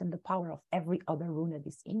strengthen the power of every other rune that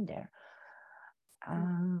is in there.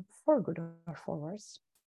 For good or for worse.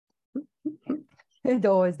 It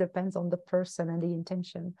always depends on the person and the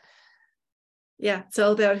intention. Yeah, it's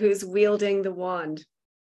all about who's wielding the wand.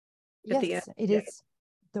 Yes, it is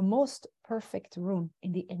the most perfect rune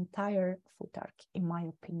in the entire Futhark, in my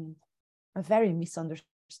opinion. A very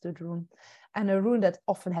misunderstood rune, and a rune that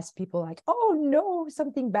often has people like, oh no,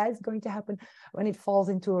 something bad is going to happen when it falls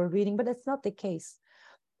into a reading, but that's not the case.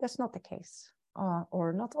 That's not the case.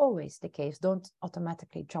 Or not always the case. Don't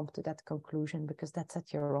automatically jump to that conclusion, because that's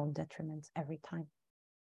at your own detriment every time.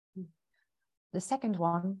 The second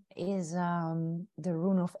one is the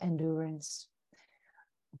rune of endurance.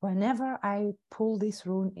 Whenever I pull this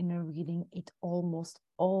rune in a reading, it almost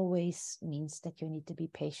always means that you need to be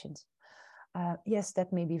patient. Yes,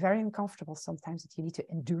 that may be very uncomfortable sometimes, that you need to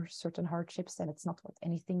endure certain hardships, and it's not what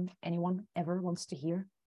anyone ever wants to hear.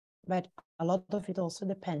 But a lot of it also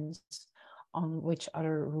depends on which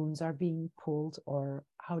other runes are being pulled or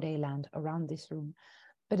how they land around this rune.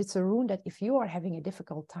 But it's a rune that if you are having a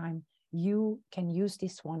difficult time, you can use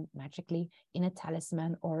this one magically in a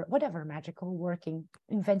talisman or whatever magical working.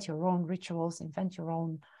 Invent your own rituals, invent your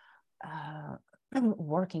own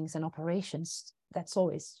workings and operations. That's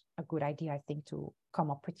always a good idea, I think, to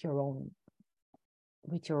come up with your own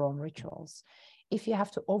rituals. If you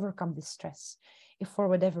have to overcome this stress, if for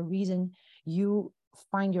whatever reason you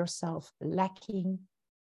find yourself lacking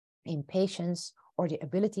in patience or the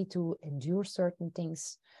ability to endure certain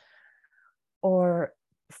things, or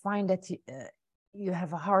find that you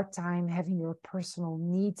have a hard time having your personal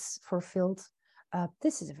needs fulfilled,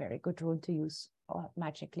 this is a very good rune to use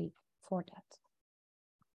magically for that.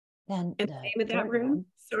 Then and the name of that rune?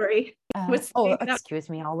 Sorry. Excuse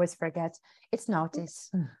me, I always forget. It's Notice.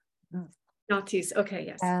 Notice. Okay,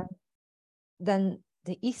 yes. Then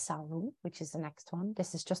the Isa rune, which is the next one.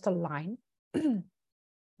 This is just a line.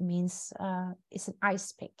 Means it's an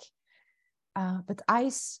ice pick. But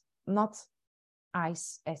ice, not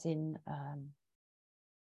ice as in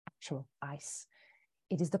actual ice.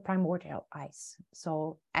 It is the primordial ice.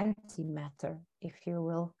 So antimatter, if you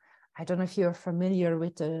will. I don't know if you're familiar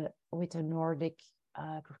with the Nordic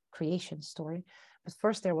creation story, but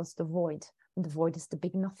first there was the void. And the void is the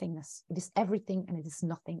big nothingness. It is everything and it is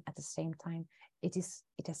nothing at the same time. It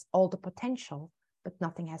has all the potential, but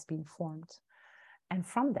nothing has been formed. And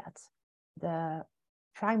from that, the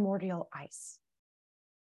primordial ice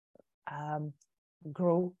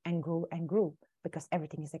grew and grew and grew, because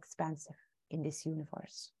everything is expansive in this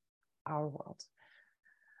universe, our world.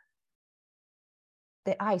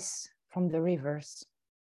 The ice from the rivers,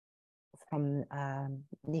 from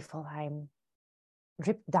Niflheim,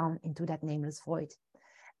 dripped down into that nameless void.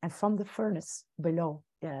 And from the furnace below,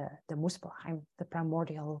 the Muspelheim, the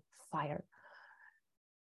primordial fire,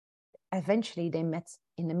 eventually they met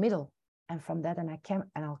in the middle. And from that, an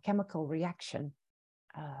alchemical reaction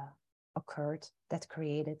occurred that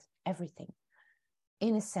created everything.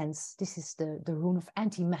 In a sense, this is the rune of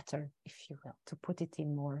antimatter, if you will, to put it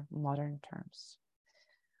in more modern terms.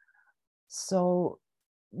 So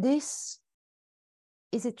this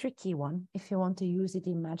is a tricky one if you want to use it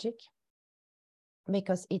in magic,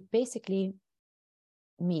 because it basically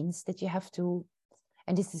means that you have to,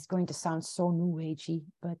 and this is going to sound so new agey,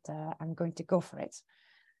 but I'm going to go for it.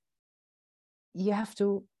 You have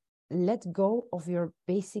to let go of your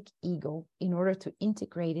basic ego in order to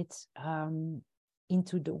integrate it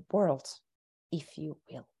into the world, if you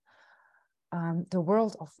will. The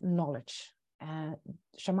world of knowledge,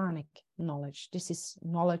 shamanic knowledge. This is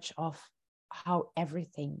knowledge of how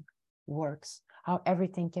everything works, how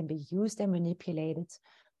everything can be used and manipulated.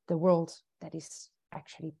 The world that is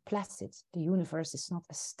actually placid. The universe is not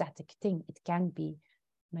a static thing. It can be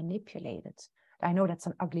manipulated. I know that's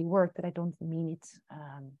an ugly word, but I don't mean it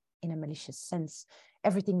in a malicious sense.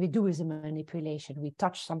 Everything we do is a manipulation. We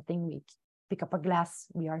touch something, we pick up a glass,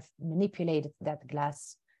 we are manipulated that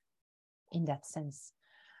glass in that sense.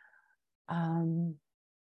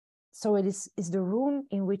 So it is the rune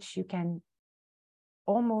in which you can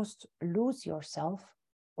almost lose yourself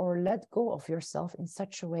or let go of yourself in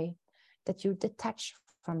such a way that you detach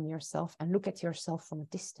from yourself and look at yourself from a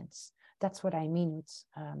distance. That's what I mean with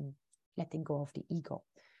letting go of the ego,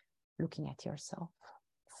 looking at yourself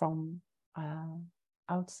from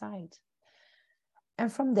outside.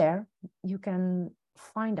 And from there, you can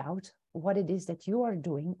find out what it is that you are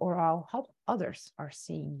doing or how others are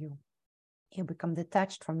seeing you. You become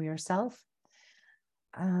detached from yourself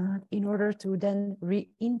in order to then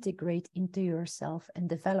reintegrate into yourself and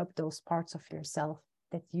develop those parts of yourself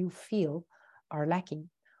that you feel are lacking,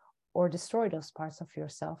 or destroy those parts of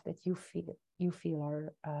yourself that you feel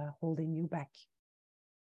are holding you back.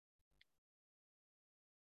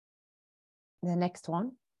 The next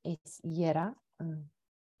one is Yera,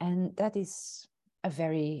 and that is a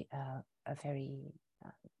very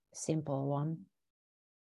simple one,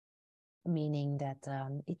 meaning that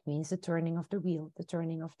it means the turning of the wheel, the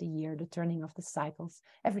turning of the year, the turning of the cycles.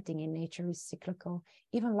 Everything in nature is cyclical.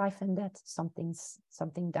 Even life and death,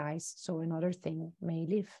 something dies, so another thing may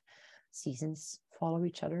live. Seasons follow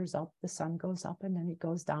each other's up. The sun goes up and then it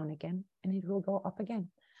goes down again, and it will go up again.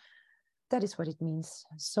 That is what it means.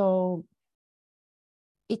 So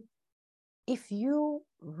if you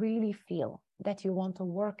really feel that you want to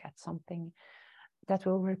work at something that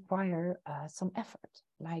will require some effort,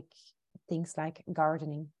 like things like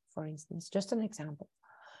gardening, for instance, just an example.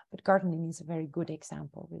 But gardening is a very good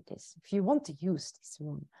example with this. If you want to use this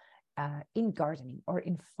rune in gardening or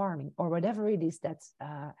in farming or whatever it is that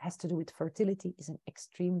has to do with fertility, is an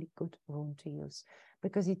extremely good rune to use,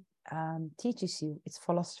 because it teaches you, its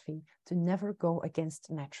philosophy, to never go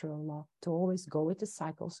against natural law, to always go with the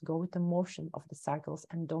cycles, go with the motion of the cycles,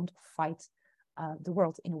 and don't fight the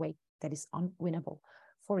world in a way that is unwinnable.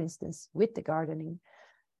 For instance, with the gardening,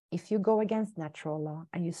 if you go against natural law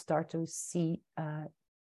and you start to see and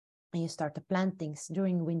you start to plant things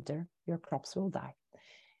during winter, your crops will die.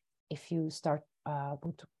 If you start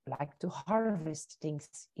would like to harvest things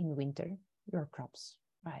in winter, your crops,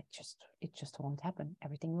 it just won't happen.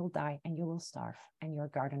 Everything will die and you will starve and your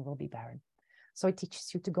garden will be barren. So it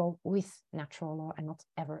teaches you to go with natural law and not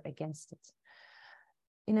ever against it.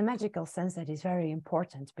 In a magical sense, that is very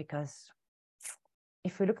important, because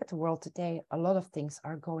if we look at the world today, a lot of things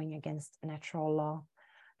are going against natural law.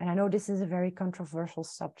 And I know this is a very controversial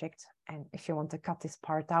subject, and if you want to cut this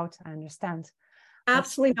part out, I understand.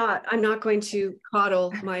 Absolutely not. I'm not going to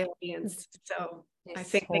coddle my audience. So I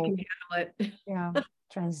think they can handle it. Yeah,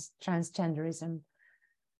 transgenderism.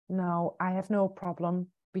 No, I have no problem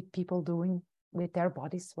with people doing with their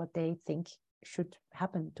bodies what they think should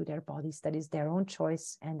happen to their bodies. That is their own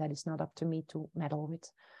choice, and that is not up to me to meddle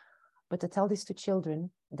with. But to tell this to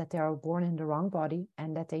children, that they are born in the wrong body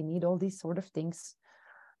and that they need all these sort of things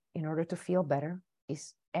in order to feel better,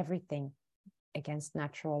 is everything against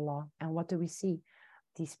natural law. And what do we see?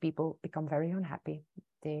 These people become very unhappy.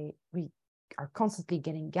 We are constantly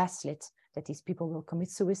getting gaslit that these people will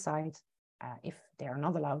commit suicide if they are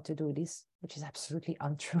not allowed to do this, which is absolutely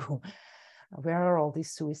untrue. Where are all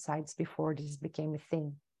these suicides before this became a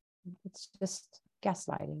thing? It's just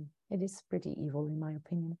gaslighting. It is pretty evil, in my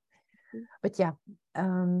opinion. But yeah,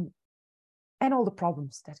 and all the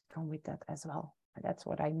problems that come with that as well. And that's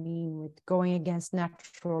what I mean with going against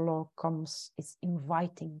natural law is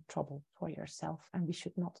inviting trouble for yourself, and we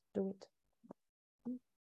should not do it.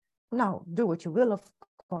 Now, do what you will, of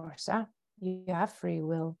course. You have free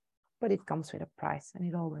will, but it comes with a price, and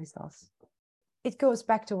it always does. It goes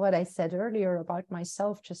back to what I said earlier about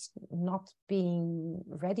myself just not being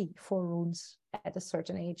ready for runes at a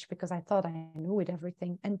certain age because I thought I knew it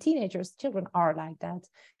everything. And teenagers, children are like that.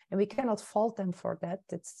 And we cannot fault them for that.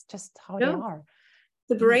 It's just how they No, are.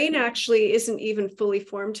 the brain actually isn't even fully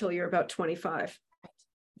formed till you're about 25.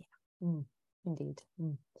 Yeah. Indeed.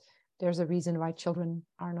 There's a reason why children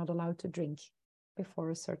are not allowed to drink before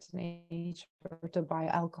a certain age or to buy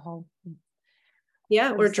alcohol.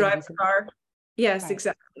 Yeah, or drive reason. a car. Yes, Right.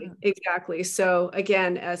 exactly. Exactly. So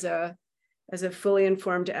again, as a fully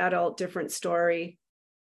informed adult, different story.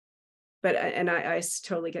 But I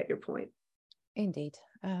totally get your point. Indeed.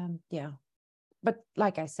 Yeah. But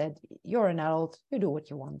like I said, you're an adult, you do what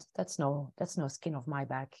you want. That's no skin off my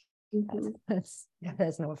back. Mm-hmm. That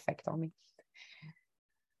has no effect on me.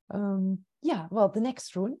 Yeah, well, the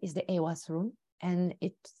next rune is the Ewas rune, and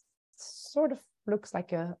it sort of looks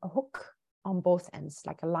like a hook on both ends,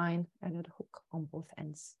 like a line and a hook on both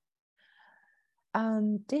ends.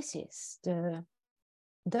 This is the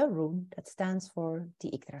rune that stands for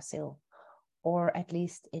the Yggdrasil, or at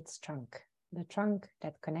least its trunk, the trunk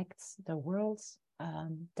that connects the worlds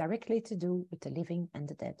directly to do with the living and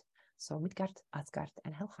the dead. So Midgard, Asgard,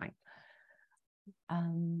 and Helheim.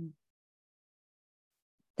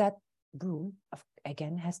 That rune,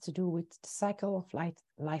 again, has to do with the cycle of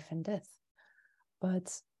life and death.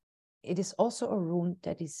 But it is also a rune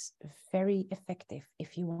that is very effective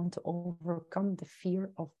if you want to overcome the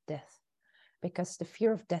fear of death. Because the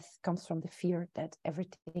fear of death comes from the fear that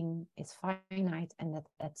everything is finite and that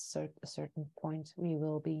at a certain point we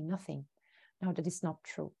will be nothing. Now, that is not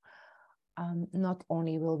true. Not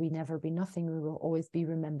only will we never be nothing, we will always be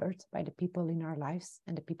remembered by the people in our lives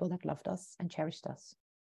and the people that loved us and cherished us.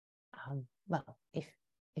 Well, if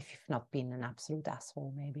you've not been an absolute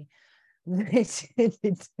asshole, maybe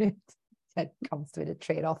that comes with a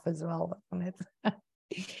trade-off as well, doesn't it?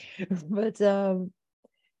 But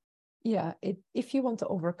yeah, if you want to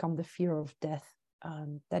overcome the fear of death,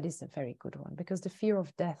 that is a very good one, because the fear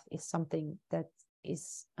of death is something that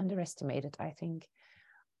is underestimated, I think.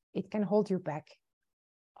 It can hold you back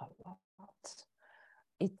a lot.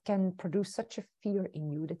 It can produce such a fear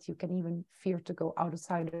in you that you can even fear to go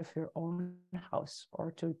outside of your own house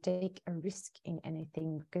or to take a risk in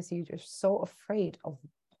anything because you're just so afraid of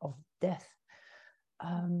death.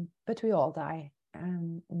 But we all die,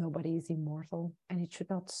 and nobody is immortal, and it should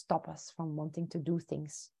not stop us from wanting to do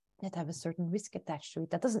things that have a certain risk attached to it.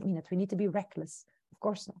 That doesn't mean that we need to be reckless. Of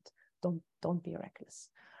course not. Don't be reckless.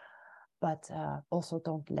 But also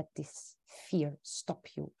don't let this fear stop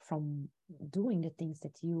you from doing the things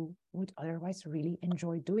that you would otherwise really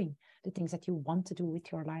enjoy doing, the things that you want to do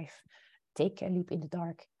with your life. Take a leap in the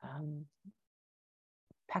dark.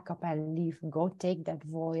 Pack up and leave. Go take that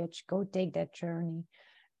voyage. Go take that journey.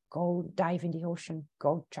 Go dive in the ocean.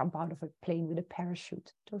 Go jump out of a plane with a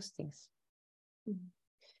parachute. Those things. Mm-hmm.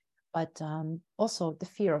 But also the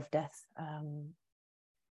fear of death.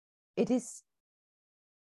 It is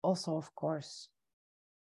also, of course,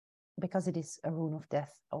 because it is a rune of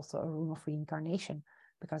death, also a rune of reincarnation,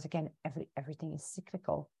 because again, everything is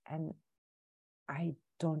cyclical. And I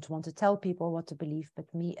don't want to tell people what to believe,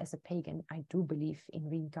 but me as a pagan, I do believe in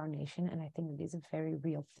reincarnation, and I think it is a very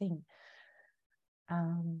real thing.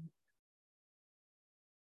 And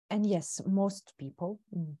yes, most people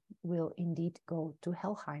will indeed go to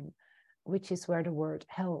Helheim, which is where the word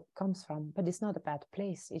hell comes from, but it's not a bad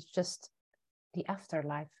place. It's just the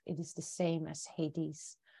afterlife. It is the same as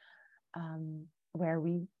Hades, where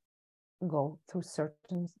we go through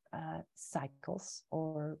certain cycles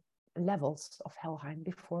or levels of Helheim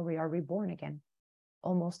before we are reborn again,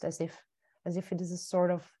 almost as if it is a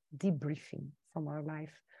sort of debriefing from our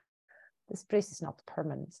life. This place is not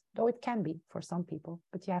permanent, though it can be for some people,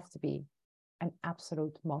 but you have to be an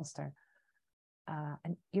absolute monster,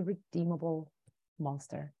 an irredeemable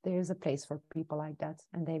monster. There is a place for people like that,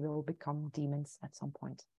 and they will become demons at some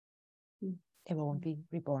point. They won't be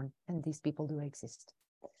reborn, and these people do exist.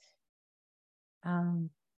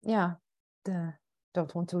 Yeah,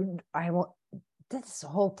 that's a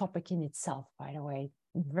whole topic in itself, by the way.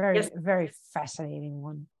 Very, very fascinating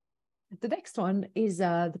one. The next one is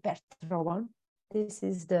the Petro one. This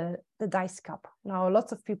is the dice cup. Now,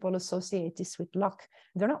 lots of people associate this with luck.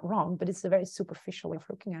 They're not wrong, but it's a very superficial way of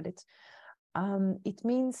looking at it. It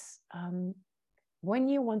means when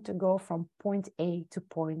you want to go from point A to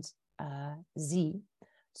point Z,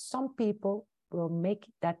 some people will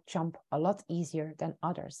make that jump a lot easier than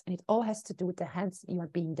others. And it all has to do with the hands you are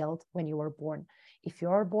being dealt when you were born. If you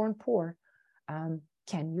are born poor,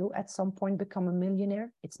 Can you at some point become a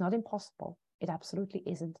millionaire? It's not impossible. It absolutely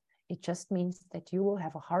isn't. It just means that you will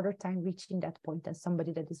have a harder time reaching that point than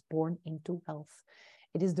somebody that is born into wealth.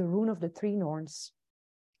 It is the rune of the three Norns,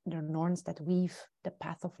 the Norns that weave the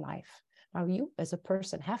path of life. Now, you as a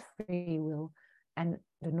person have free will, and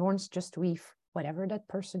the Norns just weave whatever that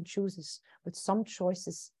person chooses. But some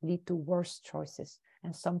choices lead to worse choices,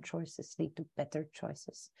 and some choices lead to better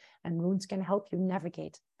choices. And runes can help you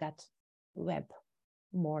navigate that web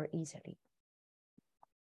more easily.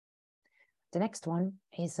 The next one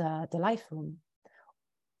is the life rune.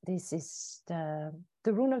 This is the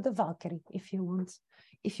rune of the Valkyrie, if you want,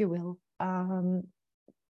 if you will. A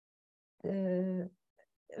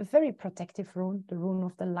very protective rune, the rune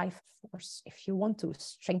of the life force. If you want to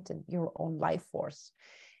strengthen your own life force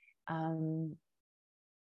in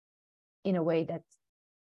a way that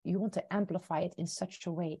you want to amplify it in such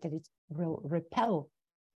a way that it will repel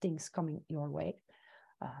things coming your way,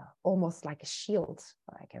 almost like a shield,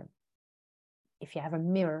 if you have a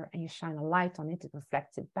mirror and you shine a light on it, it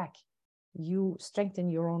reflects it back. You strengthen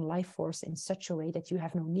your own life force in such a way that you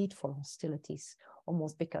have no need for hostilities,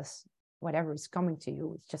 almost because whatever is coming to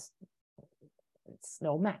you, it's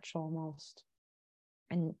no match almost.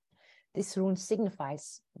 And this rune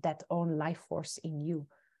signifies that own life force in you.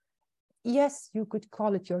 Yes, you could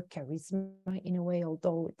call it your charisma in a way,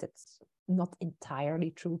 although that's not entirely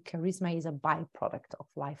true. Charisma is a byproduct of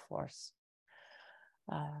life force.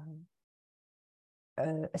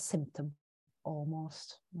 A symptom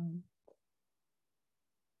almost.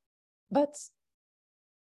 But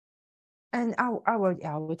and I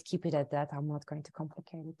would keep it at that. I'm not going to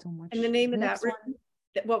complicate it too much. And the name of that rune?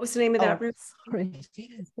 What was the name of that rune? Sorry.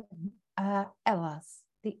 Elas,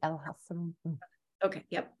 the Elhas rune. Okay,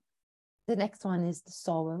 yep. The next one is the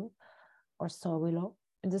Soul or Sowilo,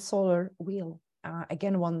 the solar wheel.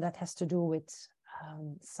 Again, one that has to do with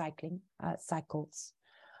cycles.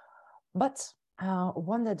 But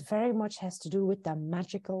one that very much has to do with the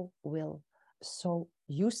magical will. So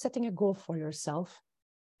you setting a goal for yourself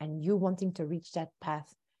and you wanting to reach that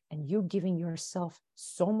path and you giving yourself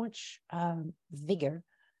so much vigor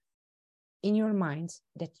in your mind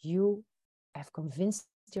that you have convinced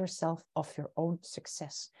yourself of your own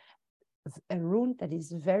success. A rune that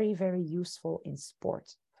is very, very useful in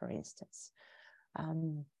sport, for instance.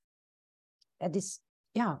 That is,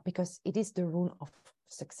 because it is the rune of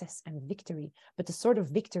success and victory, but the sort of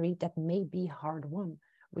victory that may be hard won,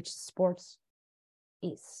 which sports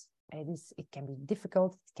is. It can be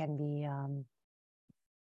difficult. It can be,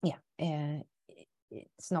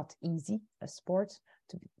 it's not easy a sport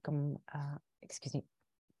to become,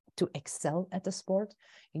 to excel at the sport.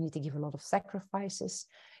 You need to give a lot of sacrifices.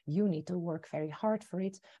 You need to work very hard for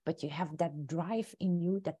it, but you have that drive in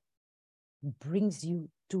you that brings you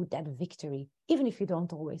to that victory. Even if you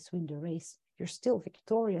don't always win the race, you're still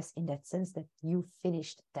victorious in that sense that you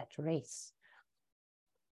finished that race.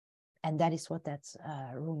 And that is what that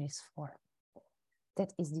rune is for.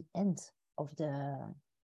 That is the end of the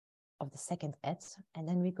second ed. And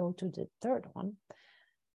then we go to the third one,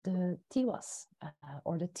 the Tiwas,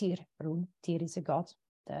 or the Tyr rune. Tyr is a god,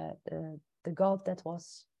 the god that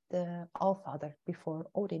was the Allfather before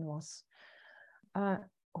Odin was,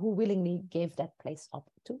 who willingly gave that place up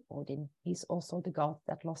to Odin. He's also the god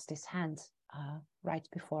that lost his hand right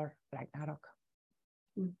before Ragnarok.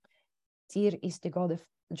 Tyr is the god of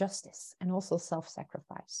justice and also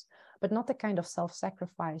self-sacrifice, but not the kind of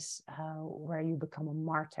self-sacrifice where you become a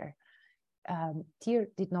martyr. Tyr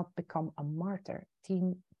did not become a martyr.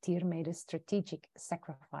 Tyr made a strategic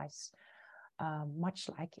sacrifice. Much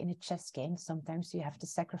like in a chess game, sometimes you have to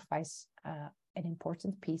sacrifice an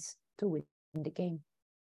important piece to win the game.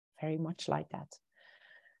 Very much like that.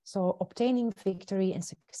 So obtaining victory and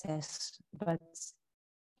success, but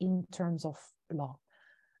in terms of law.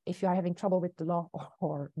 If you are having trouble with the law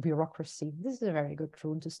or bureaucracy, this is a very good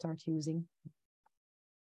rune to start using.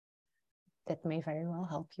 That may very well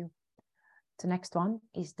help you. The next one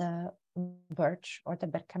is the birch or the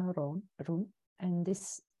Berkana rune, and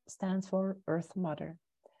this stands for Earth Mother.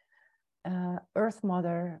 Earth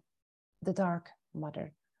Mother, the Dark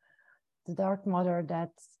Mother. The Dark Mother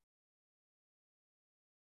that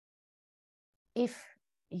if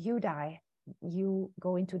you die, you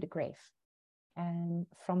go into the grave. And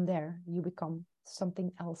from there, you become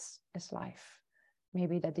something else as life.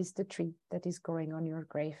 Maybe that is the tree that is growing on your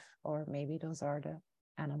grave, or maybe those are the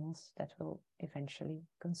animals that will eventually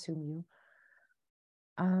consume you.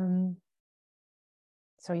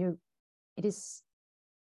 It is,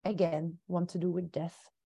 again, one to do with death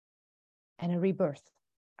and a rebirth,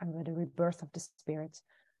 and with the rebirth of the spirit.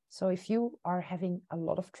 So if you are having a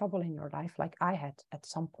lot of trouble in your life, like I had at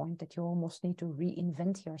some point, that you almost need to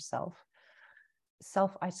reinvent yourself,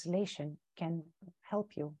 self-isolation can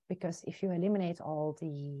help you, because if you eliminate all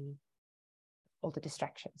the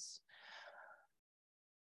distractions,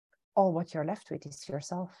 all what you're left with is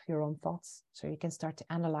yourself, your own thoughts. So you can start to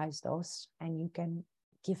analyze those, and you can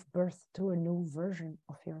give birth to a new version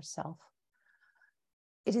of yourself.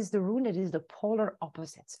 It is the rune that is the polar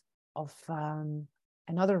opposite of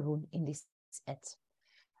another rune in this set.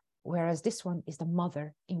 Whereas this one is the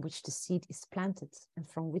mother in which the seed is planted and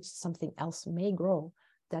from which something else may grow.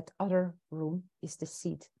 That other rune is the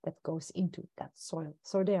seed that goes into that soil.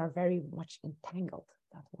 So they are very much entangled,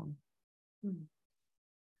 that one. Mm.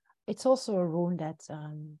 It's also a rune that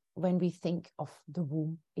when we think of the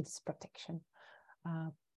womb, it's protection.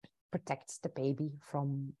 Protects the baby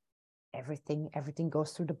from everything. Everything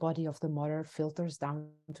goes through the body of the mother, filters down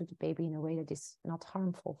to the baby in a way that is not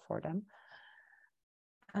harmful for them.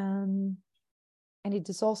 And it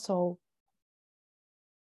is also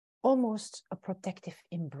almost a protective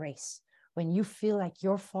embrace. When you feel like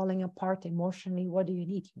you're falling apart emotionally, what do you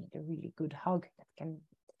need? You need a really good hug that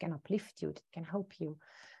can uplift you, that can help you,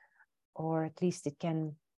 or at least it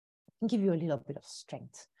can give you a little bit of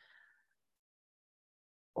strength.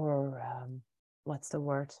 Or what's the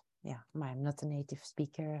word? Yeah, I'm not a native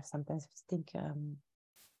speaker. Sometimes I think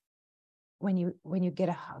when you get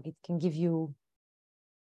a hug, it can give you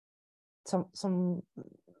some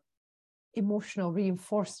emotional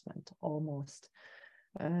reinforcement almost.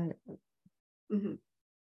 Mm-hmm.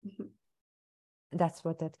 Mm-hmm. That's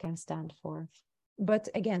what that can stand for. But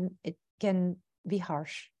again, it can be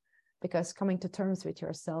harsh, because coming to terms with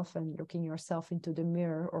yourself and looking yourself into the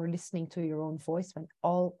mirror or listening to your own voice when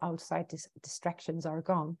all outside distractions are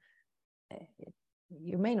gone,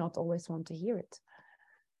 you may not always want to hear it.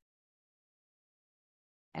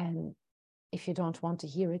 And if you don't want to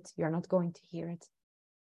hear it, you're not going to hear it.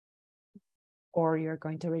 Or you're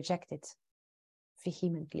going to reject it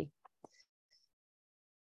vehemently.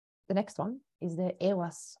 The next one is the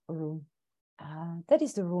Ewas rune. That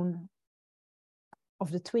is the rune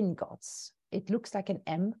of the twin gods. It looks like an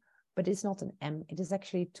M, but it's not an M. It is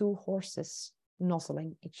actually two horses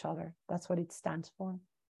nuzzling each other. That's what it stands for.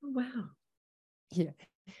 Wow. Yeah.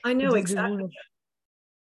 I know exactly.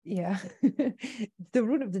 The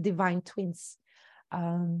rune of the divine twins.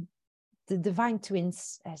 The divine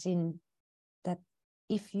twins, as in that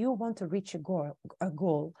if you want to reach a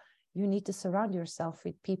goal, you need to surround yourself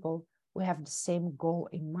with people who have the same goal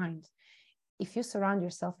in mind. If you surround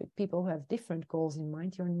yourself with people who have different goals in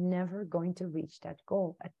mind, you're never going to reach that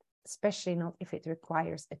goal, especially not if it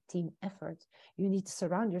requires a team effort. You need to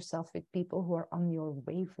surround yourself with people who are on your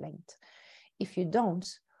wavelength. If you don't,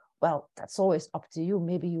 well, that's always up to you.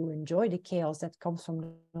 Maybe you enjoy the chaos that comes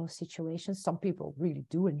from those situations. Some people really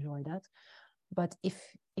do enjoy that. But if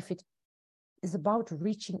it is about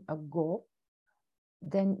reaching a goal,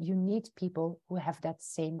 then you need people who have that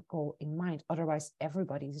same goal in mind. Otherwise,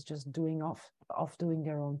 everybody is just doing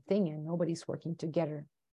their own thing, and nobody's working together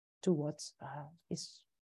to what is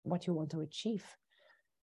what you want to achieve.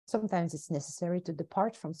 Sometimes it's necessary to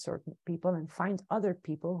depart from certain people and find other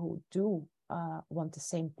people who do want the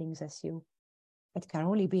same things as you. It can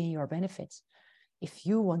only be in your benefit. If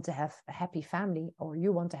you want to have a happy family, or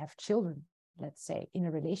you want to have children, let's say, in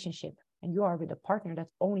a relationship, and you are with a partner that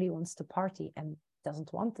only wants to party and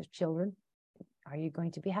doesn't want the children, are you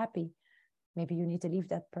going to be happy? Maybe you need to leave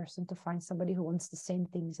that person to find somebody who wants the same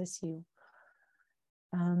things as you.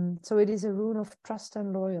 So it is a rune of trust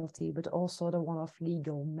and loyalty, but also the one of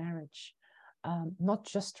legal marriage. Not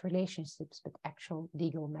just relationships, but actual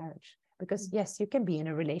legal marriage. Because yes, you can be in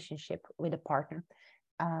a relationship with a partner.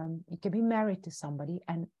 You can be married to somebody,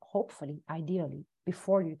 and hopefully, ideally,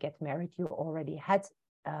 before you get married, you already had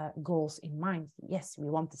goals in mind. Yes, we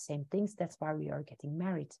want the same things. That's why we are getting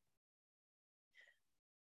married.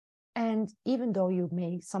 And even though you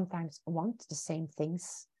may sometimes want the same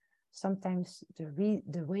things, sometimes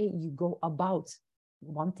the way you go about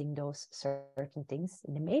wanting those certain things,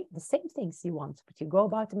 the same things you want, but you go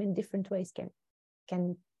about them in different ways,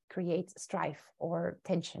 can create strife or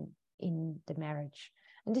tension in the marriage.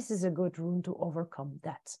 And this is a good rune to overcome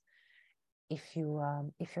that, if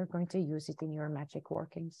you're going to use it in your magic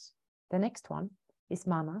workings. The next one is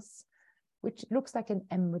Manas, which looks like an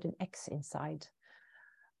M with an X inside.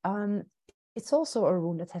 It's also a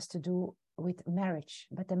rune that has to do with marriage,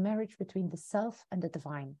 but the marriage between the self and the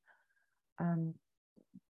divine.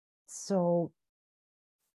 So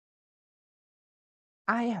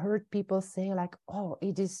I heard people say like, oh,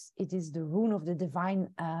 it is the rune of the divine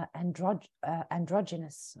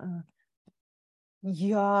androgynous.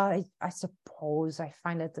 Yeah, I suppose I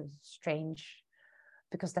find it strange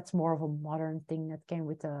because that's more of a modern thing that came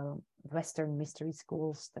with the Western mystery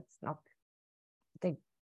schools. That's not, they,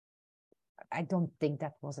 I don't think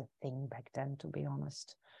that was a thing back then, to be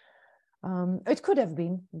honest. It could have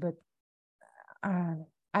been, but uh,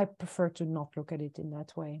 I prefer to not look at it in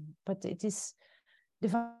that way. But it is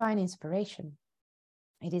divine inspiration.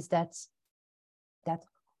 It is that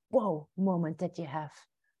whoa moment that you have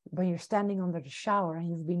when you're standing under the shower and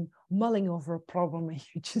you've been mulling over a problem and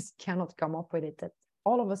you just cannot come up with it, that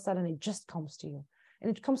all of a sudden it just comes to you, and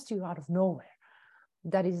it comes to you out of nowhere.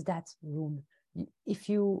 That is that rune. If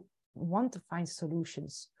you want to find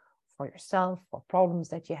solutions for yourself or problems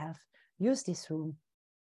that you have, use this rune.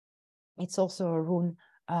 It's also a rune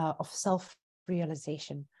of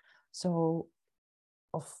self-realization. So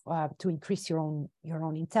to increase your own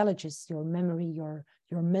intelligence, your memory, your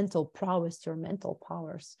mental prowess, your mental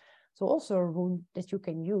powers. So also a rune that you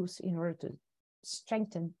can use in order to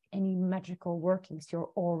strengthen any magical workings you're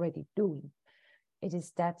already doing. It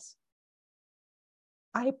is that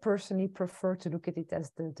I personally prefer to look at it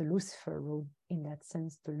as the Lucifer rune in that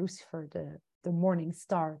sense. The Lucifer, the morning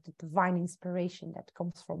star, the divine inspiration that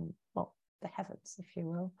comes from, well, the heavens, if you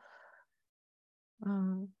will.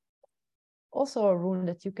 Also a rune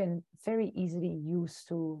that you can very easily use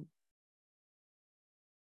to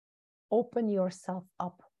open yourself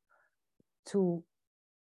up to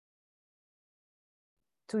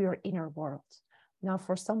your inner world. Now,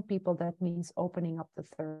 for some people, that means opening up the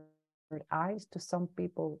third eyes. To some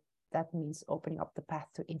people, that means opening up the path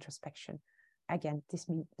to introspection. Again, this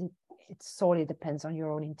means it solely depends on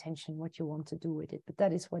your own intention, what you want to do with it, but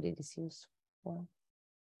that is what it is used for.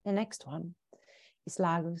 The next one is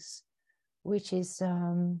Lagos, which is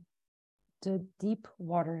the deep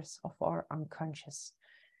waters of our unconscious.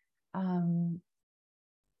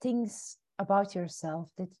 Things about yourself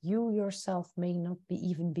that you yourself may not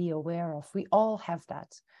even be aware of. We all have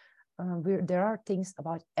that. There are things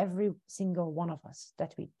about every single one of us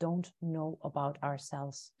that we don't know about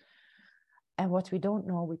ourselves. And what we don't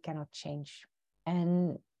know, we cannot change.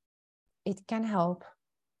 And it can help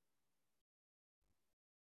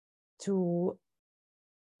to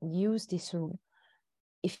use this rune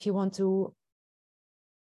if you want to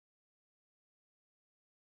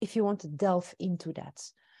delve into that.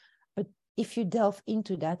 But if you delve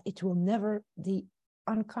into that, it will never, the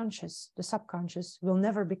unconscious, the subconscious will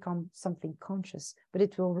never become something conscious, but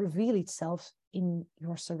it will reveal itself in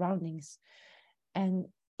your surroundings. And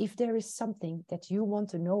if there is something that you want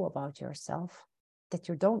to know about yourself, that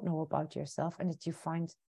you don't know about yourself, and that you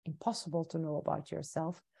find impossible to know about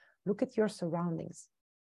yourself, look at your surroundings,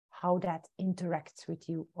 how that interacts with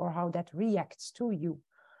you or how that reacts to you.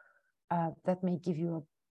 That may give you a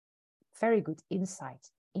very good insight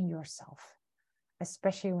in yourself,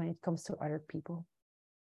 especially when it comes to other people.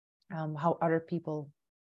 How other people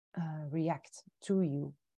react to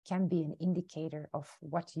you can be an indicator of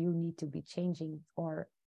what you need to be changing or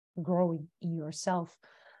growing in yourself.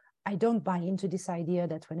 I don't buy into this idea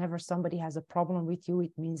that whenever somebody has a problem with you,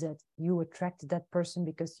 it means that you attract that person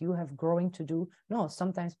because you have growing to do. No,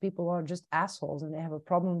 sometimes people are just assholes and they have a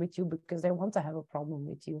problem with you because they want to have a problem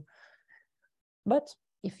with you. But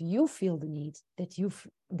if you feel the need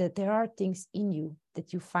that there are things in you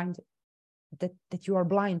that you find that you are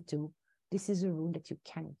blind to, this is a rune that you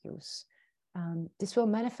can use. This will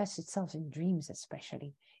manifest itself in dreams,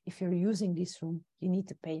 especially. If you're using this rune, you need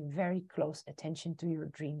to pay very close attention to your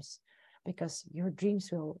dreams, because your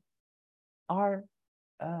dreams are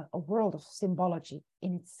a world of symbology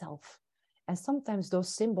in itself. And sometimes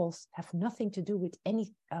those symbols have nothing to do with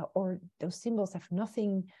or those symbols have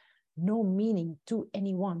no meaning to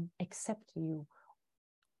anyone except you.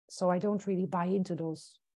 So I don't really buy into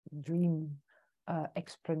those dream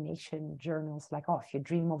explanation journals like, oh, if you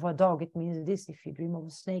dream of a dog, it means this. If you dream of a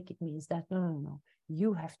snake, it means that. No.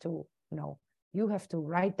 You have to know. You have to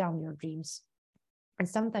write down your dreams. And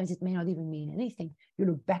sometimes it may not even mean anything. You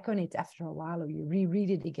look back on it after a while, or you reread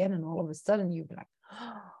it again, and all of a sudden you're like,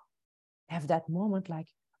 oh, have that moment like,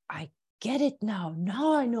 I get it now.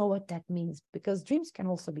 Now I know what that means, because dreams can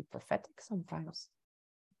also be prophetic sometimes.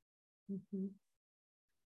 Mm-hmm.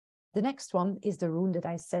 The next one is the rune that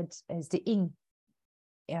I said is the Ing.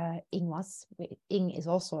 Ing is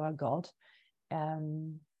also a god.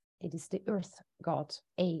 It is the earth god,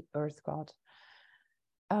 a earth god.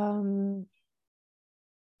 And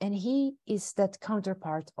he is that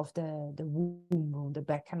counterpart of the womb rune, the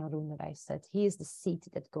Berkana rune that I said. He is the seed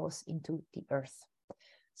that goes into the earth.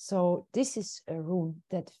 So this is a rune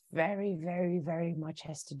that very, very, very much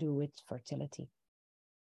has to do with fertility.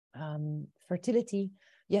 Fertility,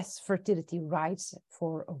 yes, fertility rites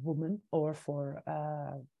for a woman or for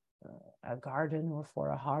a garden or for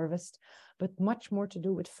a harvest, but much more to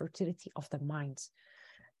do with fertility of the mind.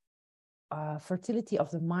 Fertility of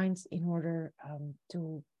the mind in order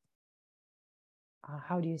to,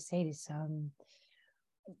 how do you say this?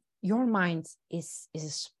 Your mind is a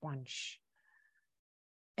sponge,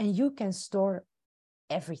 and you can store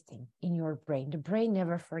everything in your brain. The brain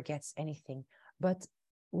never forgets anything, but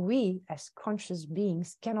we as conscious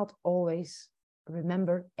beings cannot always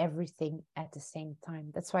remember everything at the same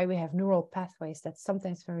time. That's why we have neural pathways that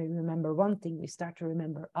sometimes when we remember one thing, we start to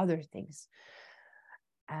remember other things.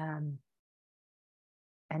 And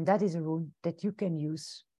that is a rune that you can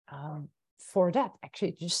use for that,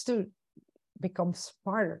 actually, just to become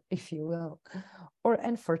smarter, if you will,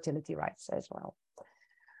 and fertility rights as well.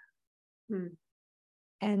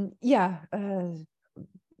 And yeah,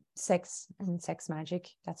 sex and sex magic,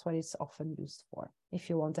 that's what it's often used for. If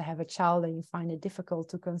you want to have a child and you find it difficult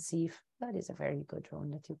to conceive, that is a very good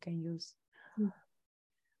rune that you can use.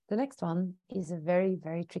 The next one is a very,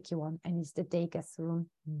 very tricky one, and it's the Degas rune.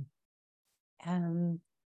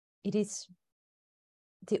 It is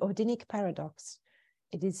the Odinic paradox.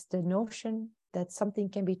 It is the notion that something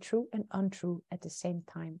can be true and untrue at the same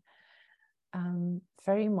time.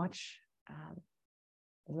 Very much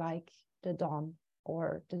like the dawn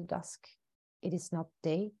or the dusk. It is not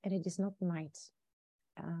day and it is not night.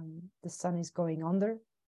 The sun is going under,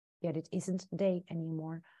 yet it isn't day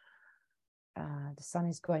anymore. The sun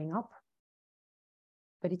is going up,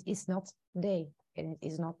 but it is not day and it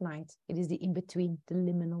is not night. It is the in-between, the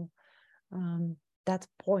liminal, that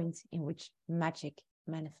point in which magic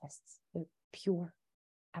manifests, the pure,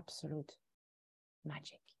 absolute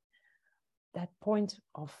magic. That point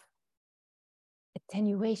of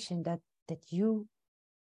attenuation that you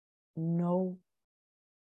know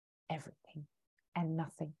everything and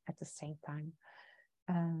nothing at the same time.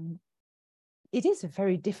 It is a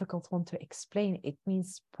very difficult one to explain. It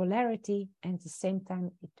means polarity, and at the same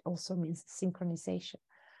time, it also means synchronization.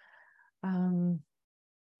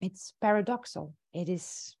 It's paradoxal. It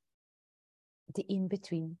is the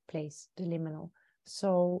in-between place, the liminal.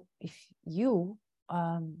 So if you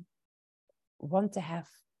want to have,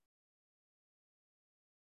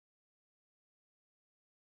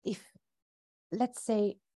 let's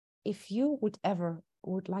say, if you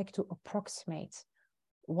would like to approximate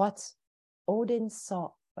what Odin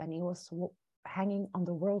saw when he was hanging on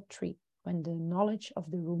the world tree, when the knowledge of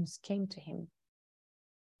the runes came to him,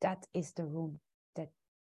 that is the rune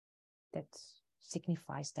that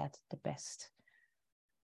signifies that the best.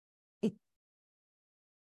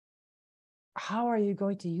 How are you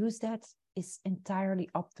going to use that is entirely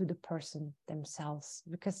up to the person themselves,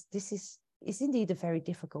 because this is indeed a very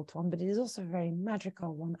difficult one, but it is also a very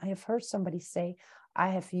magical one. I have heard somebody say, I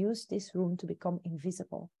have used this rune to become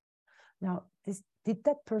invisible. Now, did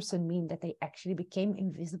that person mean that they actually became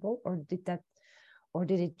invisible, or did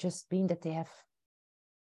it just mean that they have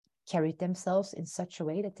carried themselves in such a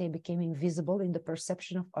way that they became invisible in the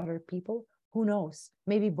perception of other people? Who knows?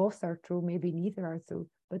 Maybe both are true, maybe neither are true,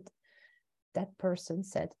 but that person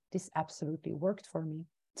said, this absolutely worked for me.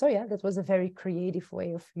 So yeah, that was a very creative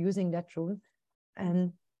way of using that rune,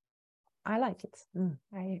 and I like it.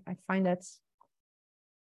 I find that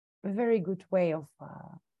a very good way of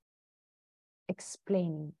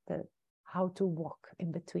explaining how to walk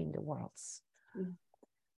in between the worlds.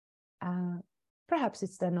 Perhaps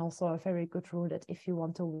it's then also a very good rule that if you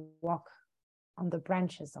want to walk on the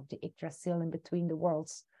branches of the Yggdrasil in between the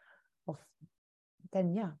worlds,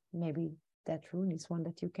 then yeah, maybe that rune is one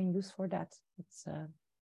that you can use for that. It's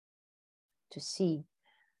to see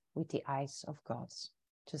with the eyes of gods.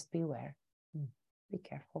 Just beware. Be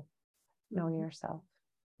careful. Know yourself.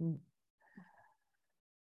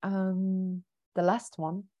 The last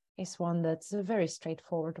one is one that's a very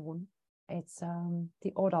straightforward one. It's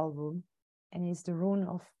the Odal rune, and it's the rune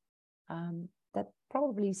of that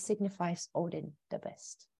probably signifies Odin the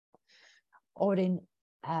best. Odin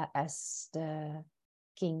as the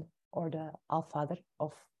king or the Allfather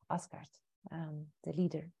of Asgard, the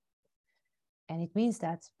leader. And it means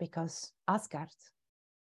that because Asgard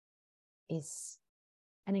is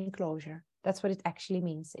an enclosure. That's what it actually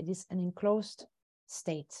means. It is an enclosed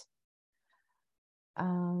state.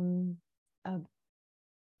 A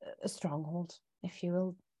stronghold, if you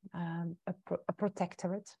will, a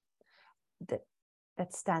protectorate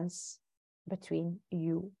that stands between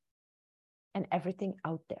you and everything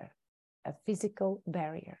out there, a physical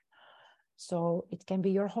barrier. So it can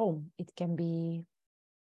be your home, it can be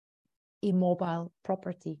immobile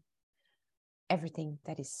property, everything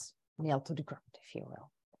that is nailed to the ground, if you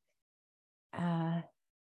will.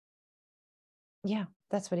 yeah,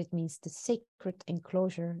 that's what it means. The sacred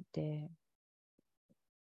enclosure, the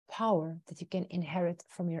power that you can inherit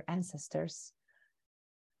from your ancestors.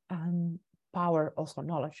 Power, also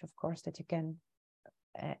knowledge, of course, that you can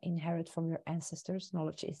inherit from your ancestors.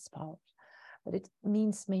 Knowledge is power, but it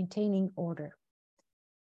means maintaining order.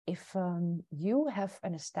 If you have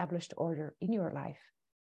an established order in your life,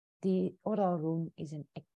 the Oral rune is an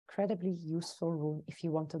incredibly useful rune if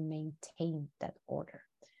you want to maintain that order.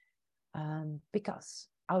 Because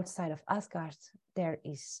outside of Asgard, there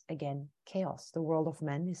is again chaos. The world of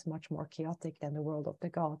men is much more chaotic than the world of the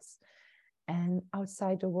gods. And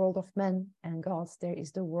outside the world of men and gods, there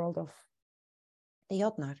is the world of the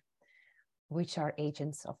Jotnar, which are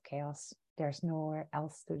agents of chaos. There's nowhere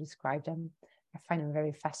else to describe them. I find them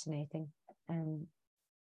very fascinating. And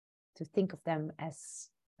to think of them as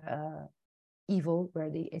evil, where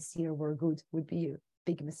the Aesir were good, would be a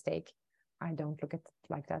big mistake. I don't look at it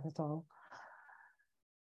like that at all.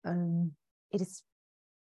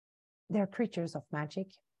 They're creatures of magic,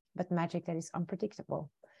 but magic that is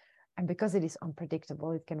unpredictable. And because it is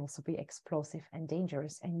unpredictable, it can also be explosive and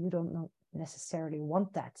dangerous. And you don't necessarily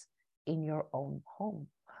want that in your own home.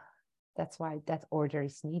 That's why that order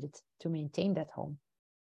is needed to maintain that home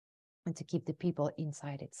and to keep the people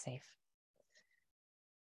inside it safe.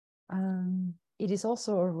 It is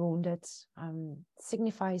also a rune that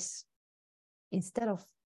signifies, instead of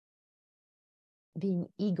being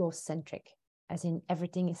egocentric, as in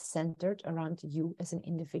everything is centered around you as an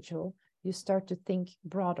individual, you start to think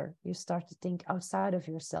broader. You start to think outside of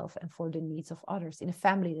yourself and for the needs of others. In a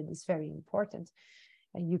family, that is very important.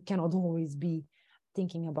 And you cannot always be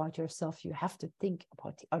thinking about yourself. You have to think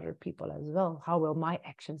about the other people as well. How will my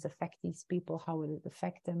actions affect these people? How will it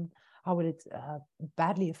affect them? How will it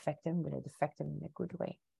badly affect them? Will it affect them in a good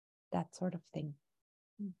way? That sort of thing.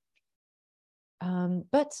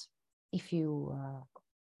 But if you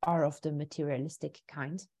are of the materialistic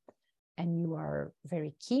kind and you are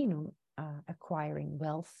very keen on acquiring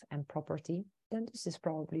wealth and property, then this is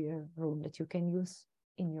probably a rune that you can use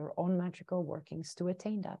in your own magical workings to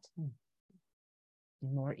attain that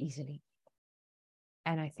more easily.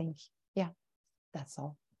 And I think, yeah, that's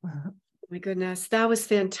all. My goodness, that was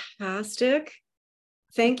fantastic.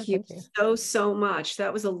 Thank you, so much.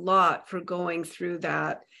 That was a lot for going through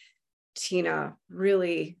that, Tina.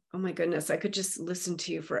 Really, oh my goodness, I could just listen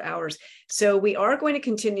to you for hours. So we are going to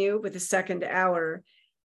continue with the second hour.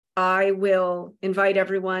 I will invite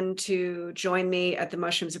everyone to join me at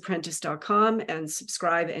themushroomsapprentice.com and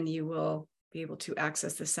subscribe, and you will be able to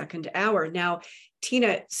access the second hour. Now,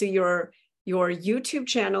 Tina, so your YouTube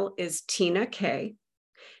channel is Tina K.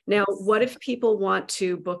 Now, what if people want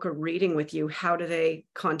to book a reading with you? How do they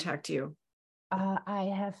contact you?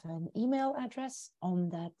 I have an email address on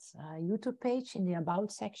that YouTube page in the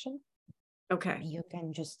About section. Okay. You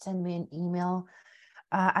can just send me an email.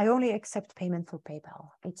 I only accept payment for PayPal.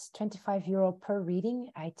 It's €25 per reading.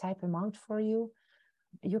 I type amount for you.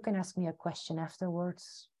 You can ask me a question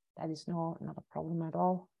afterwards. That is not a problem at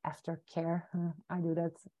all. Aftercare, I do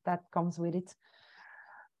that. That comes with it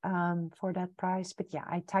for that price. But yeah,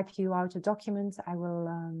 I type you out a document. I will.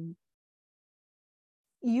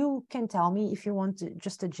 You can tell me if you want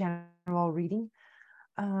just a general reading,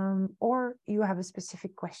 or you have a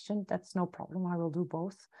specific question. That's no problem. I will do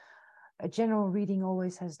both. A general reading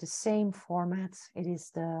always has the same format. It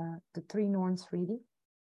is the 3 Norns reading.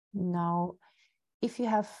 Now, if you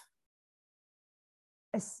have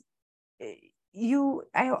I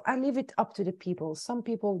leave it up to the people. Some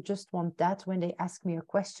people just want that when they ask me a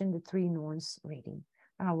question, the 3 Norns reading.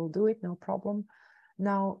 And I will do it, no problem.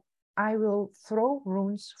 Now, I will throw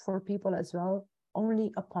runes for people as well,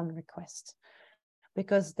 only upon request,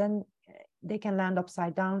 because then they can land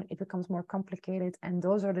upside down. It becomes more complicated. And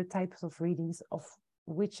those are the types of readings of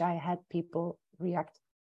which I had people react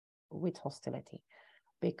with hostility,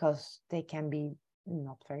 because they can be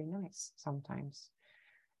not very nice sometimes.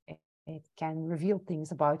 It can reveal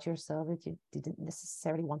things about yourself that you didn't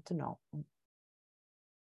necessarily want to know.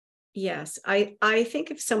 Yes, I think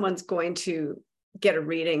if someone's going to get a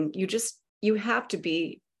reading, you have to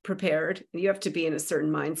be prepared. You have to be in a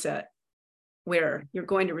certain mindset where you're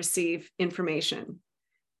going to receive information.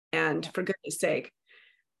 And for goodness sake,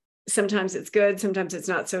 sometimes it's good, sometimes it's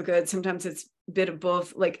not so good, sometimes it's a bit of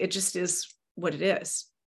both. Like, it just is what it is.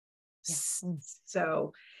 Yeah.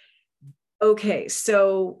 So, okay.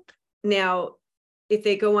 So now, if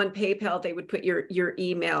they go on PayPal, they would put your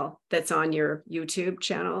email that's on your YouTube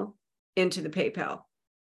channel into the PayPal.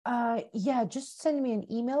 Yeah, just send me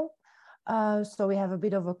an email. So we have a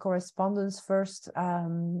bit of a correspondence first.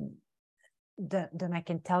 then I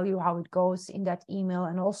can tell you how it goes in that email.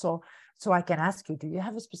 And also, so I can ask you, do you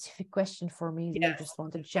have a specific question for me? Do you just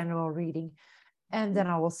want a general reading? And then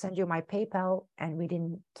I will send you my PayPal, and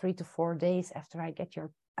within 3 to 4 days after I get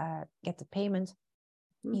the payment,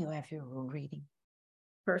 you have your reading.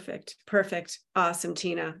 Perfect. Perfect. Awesome,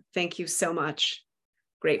 Tina. Thank you so much.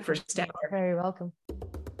 Great first hour. You're very welcome.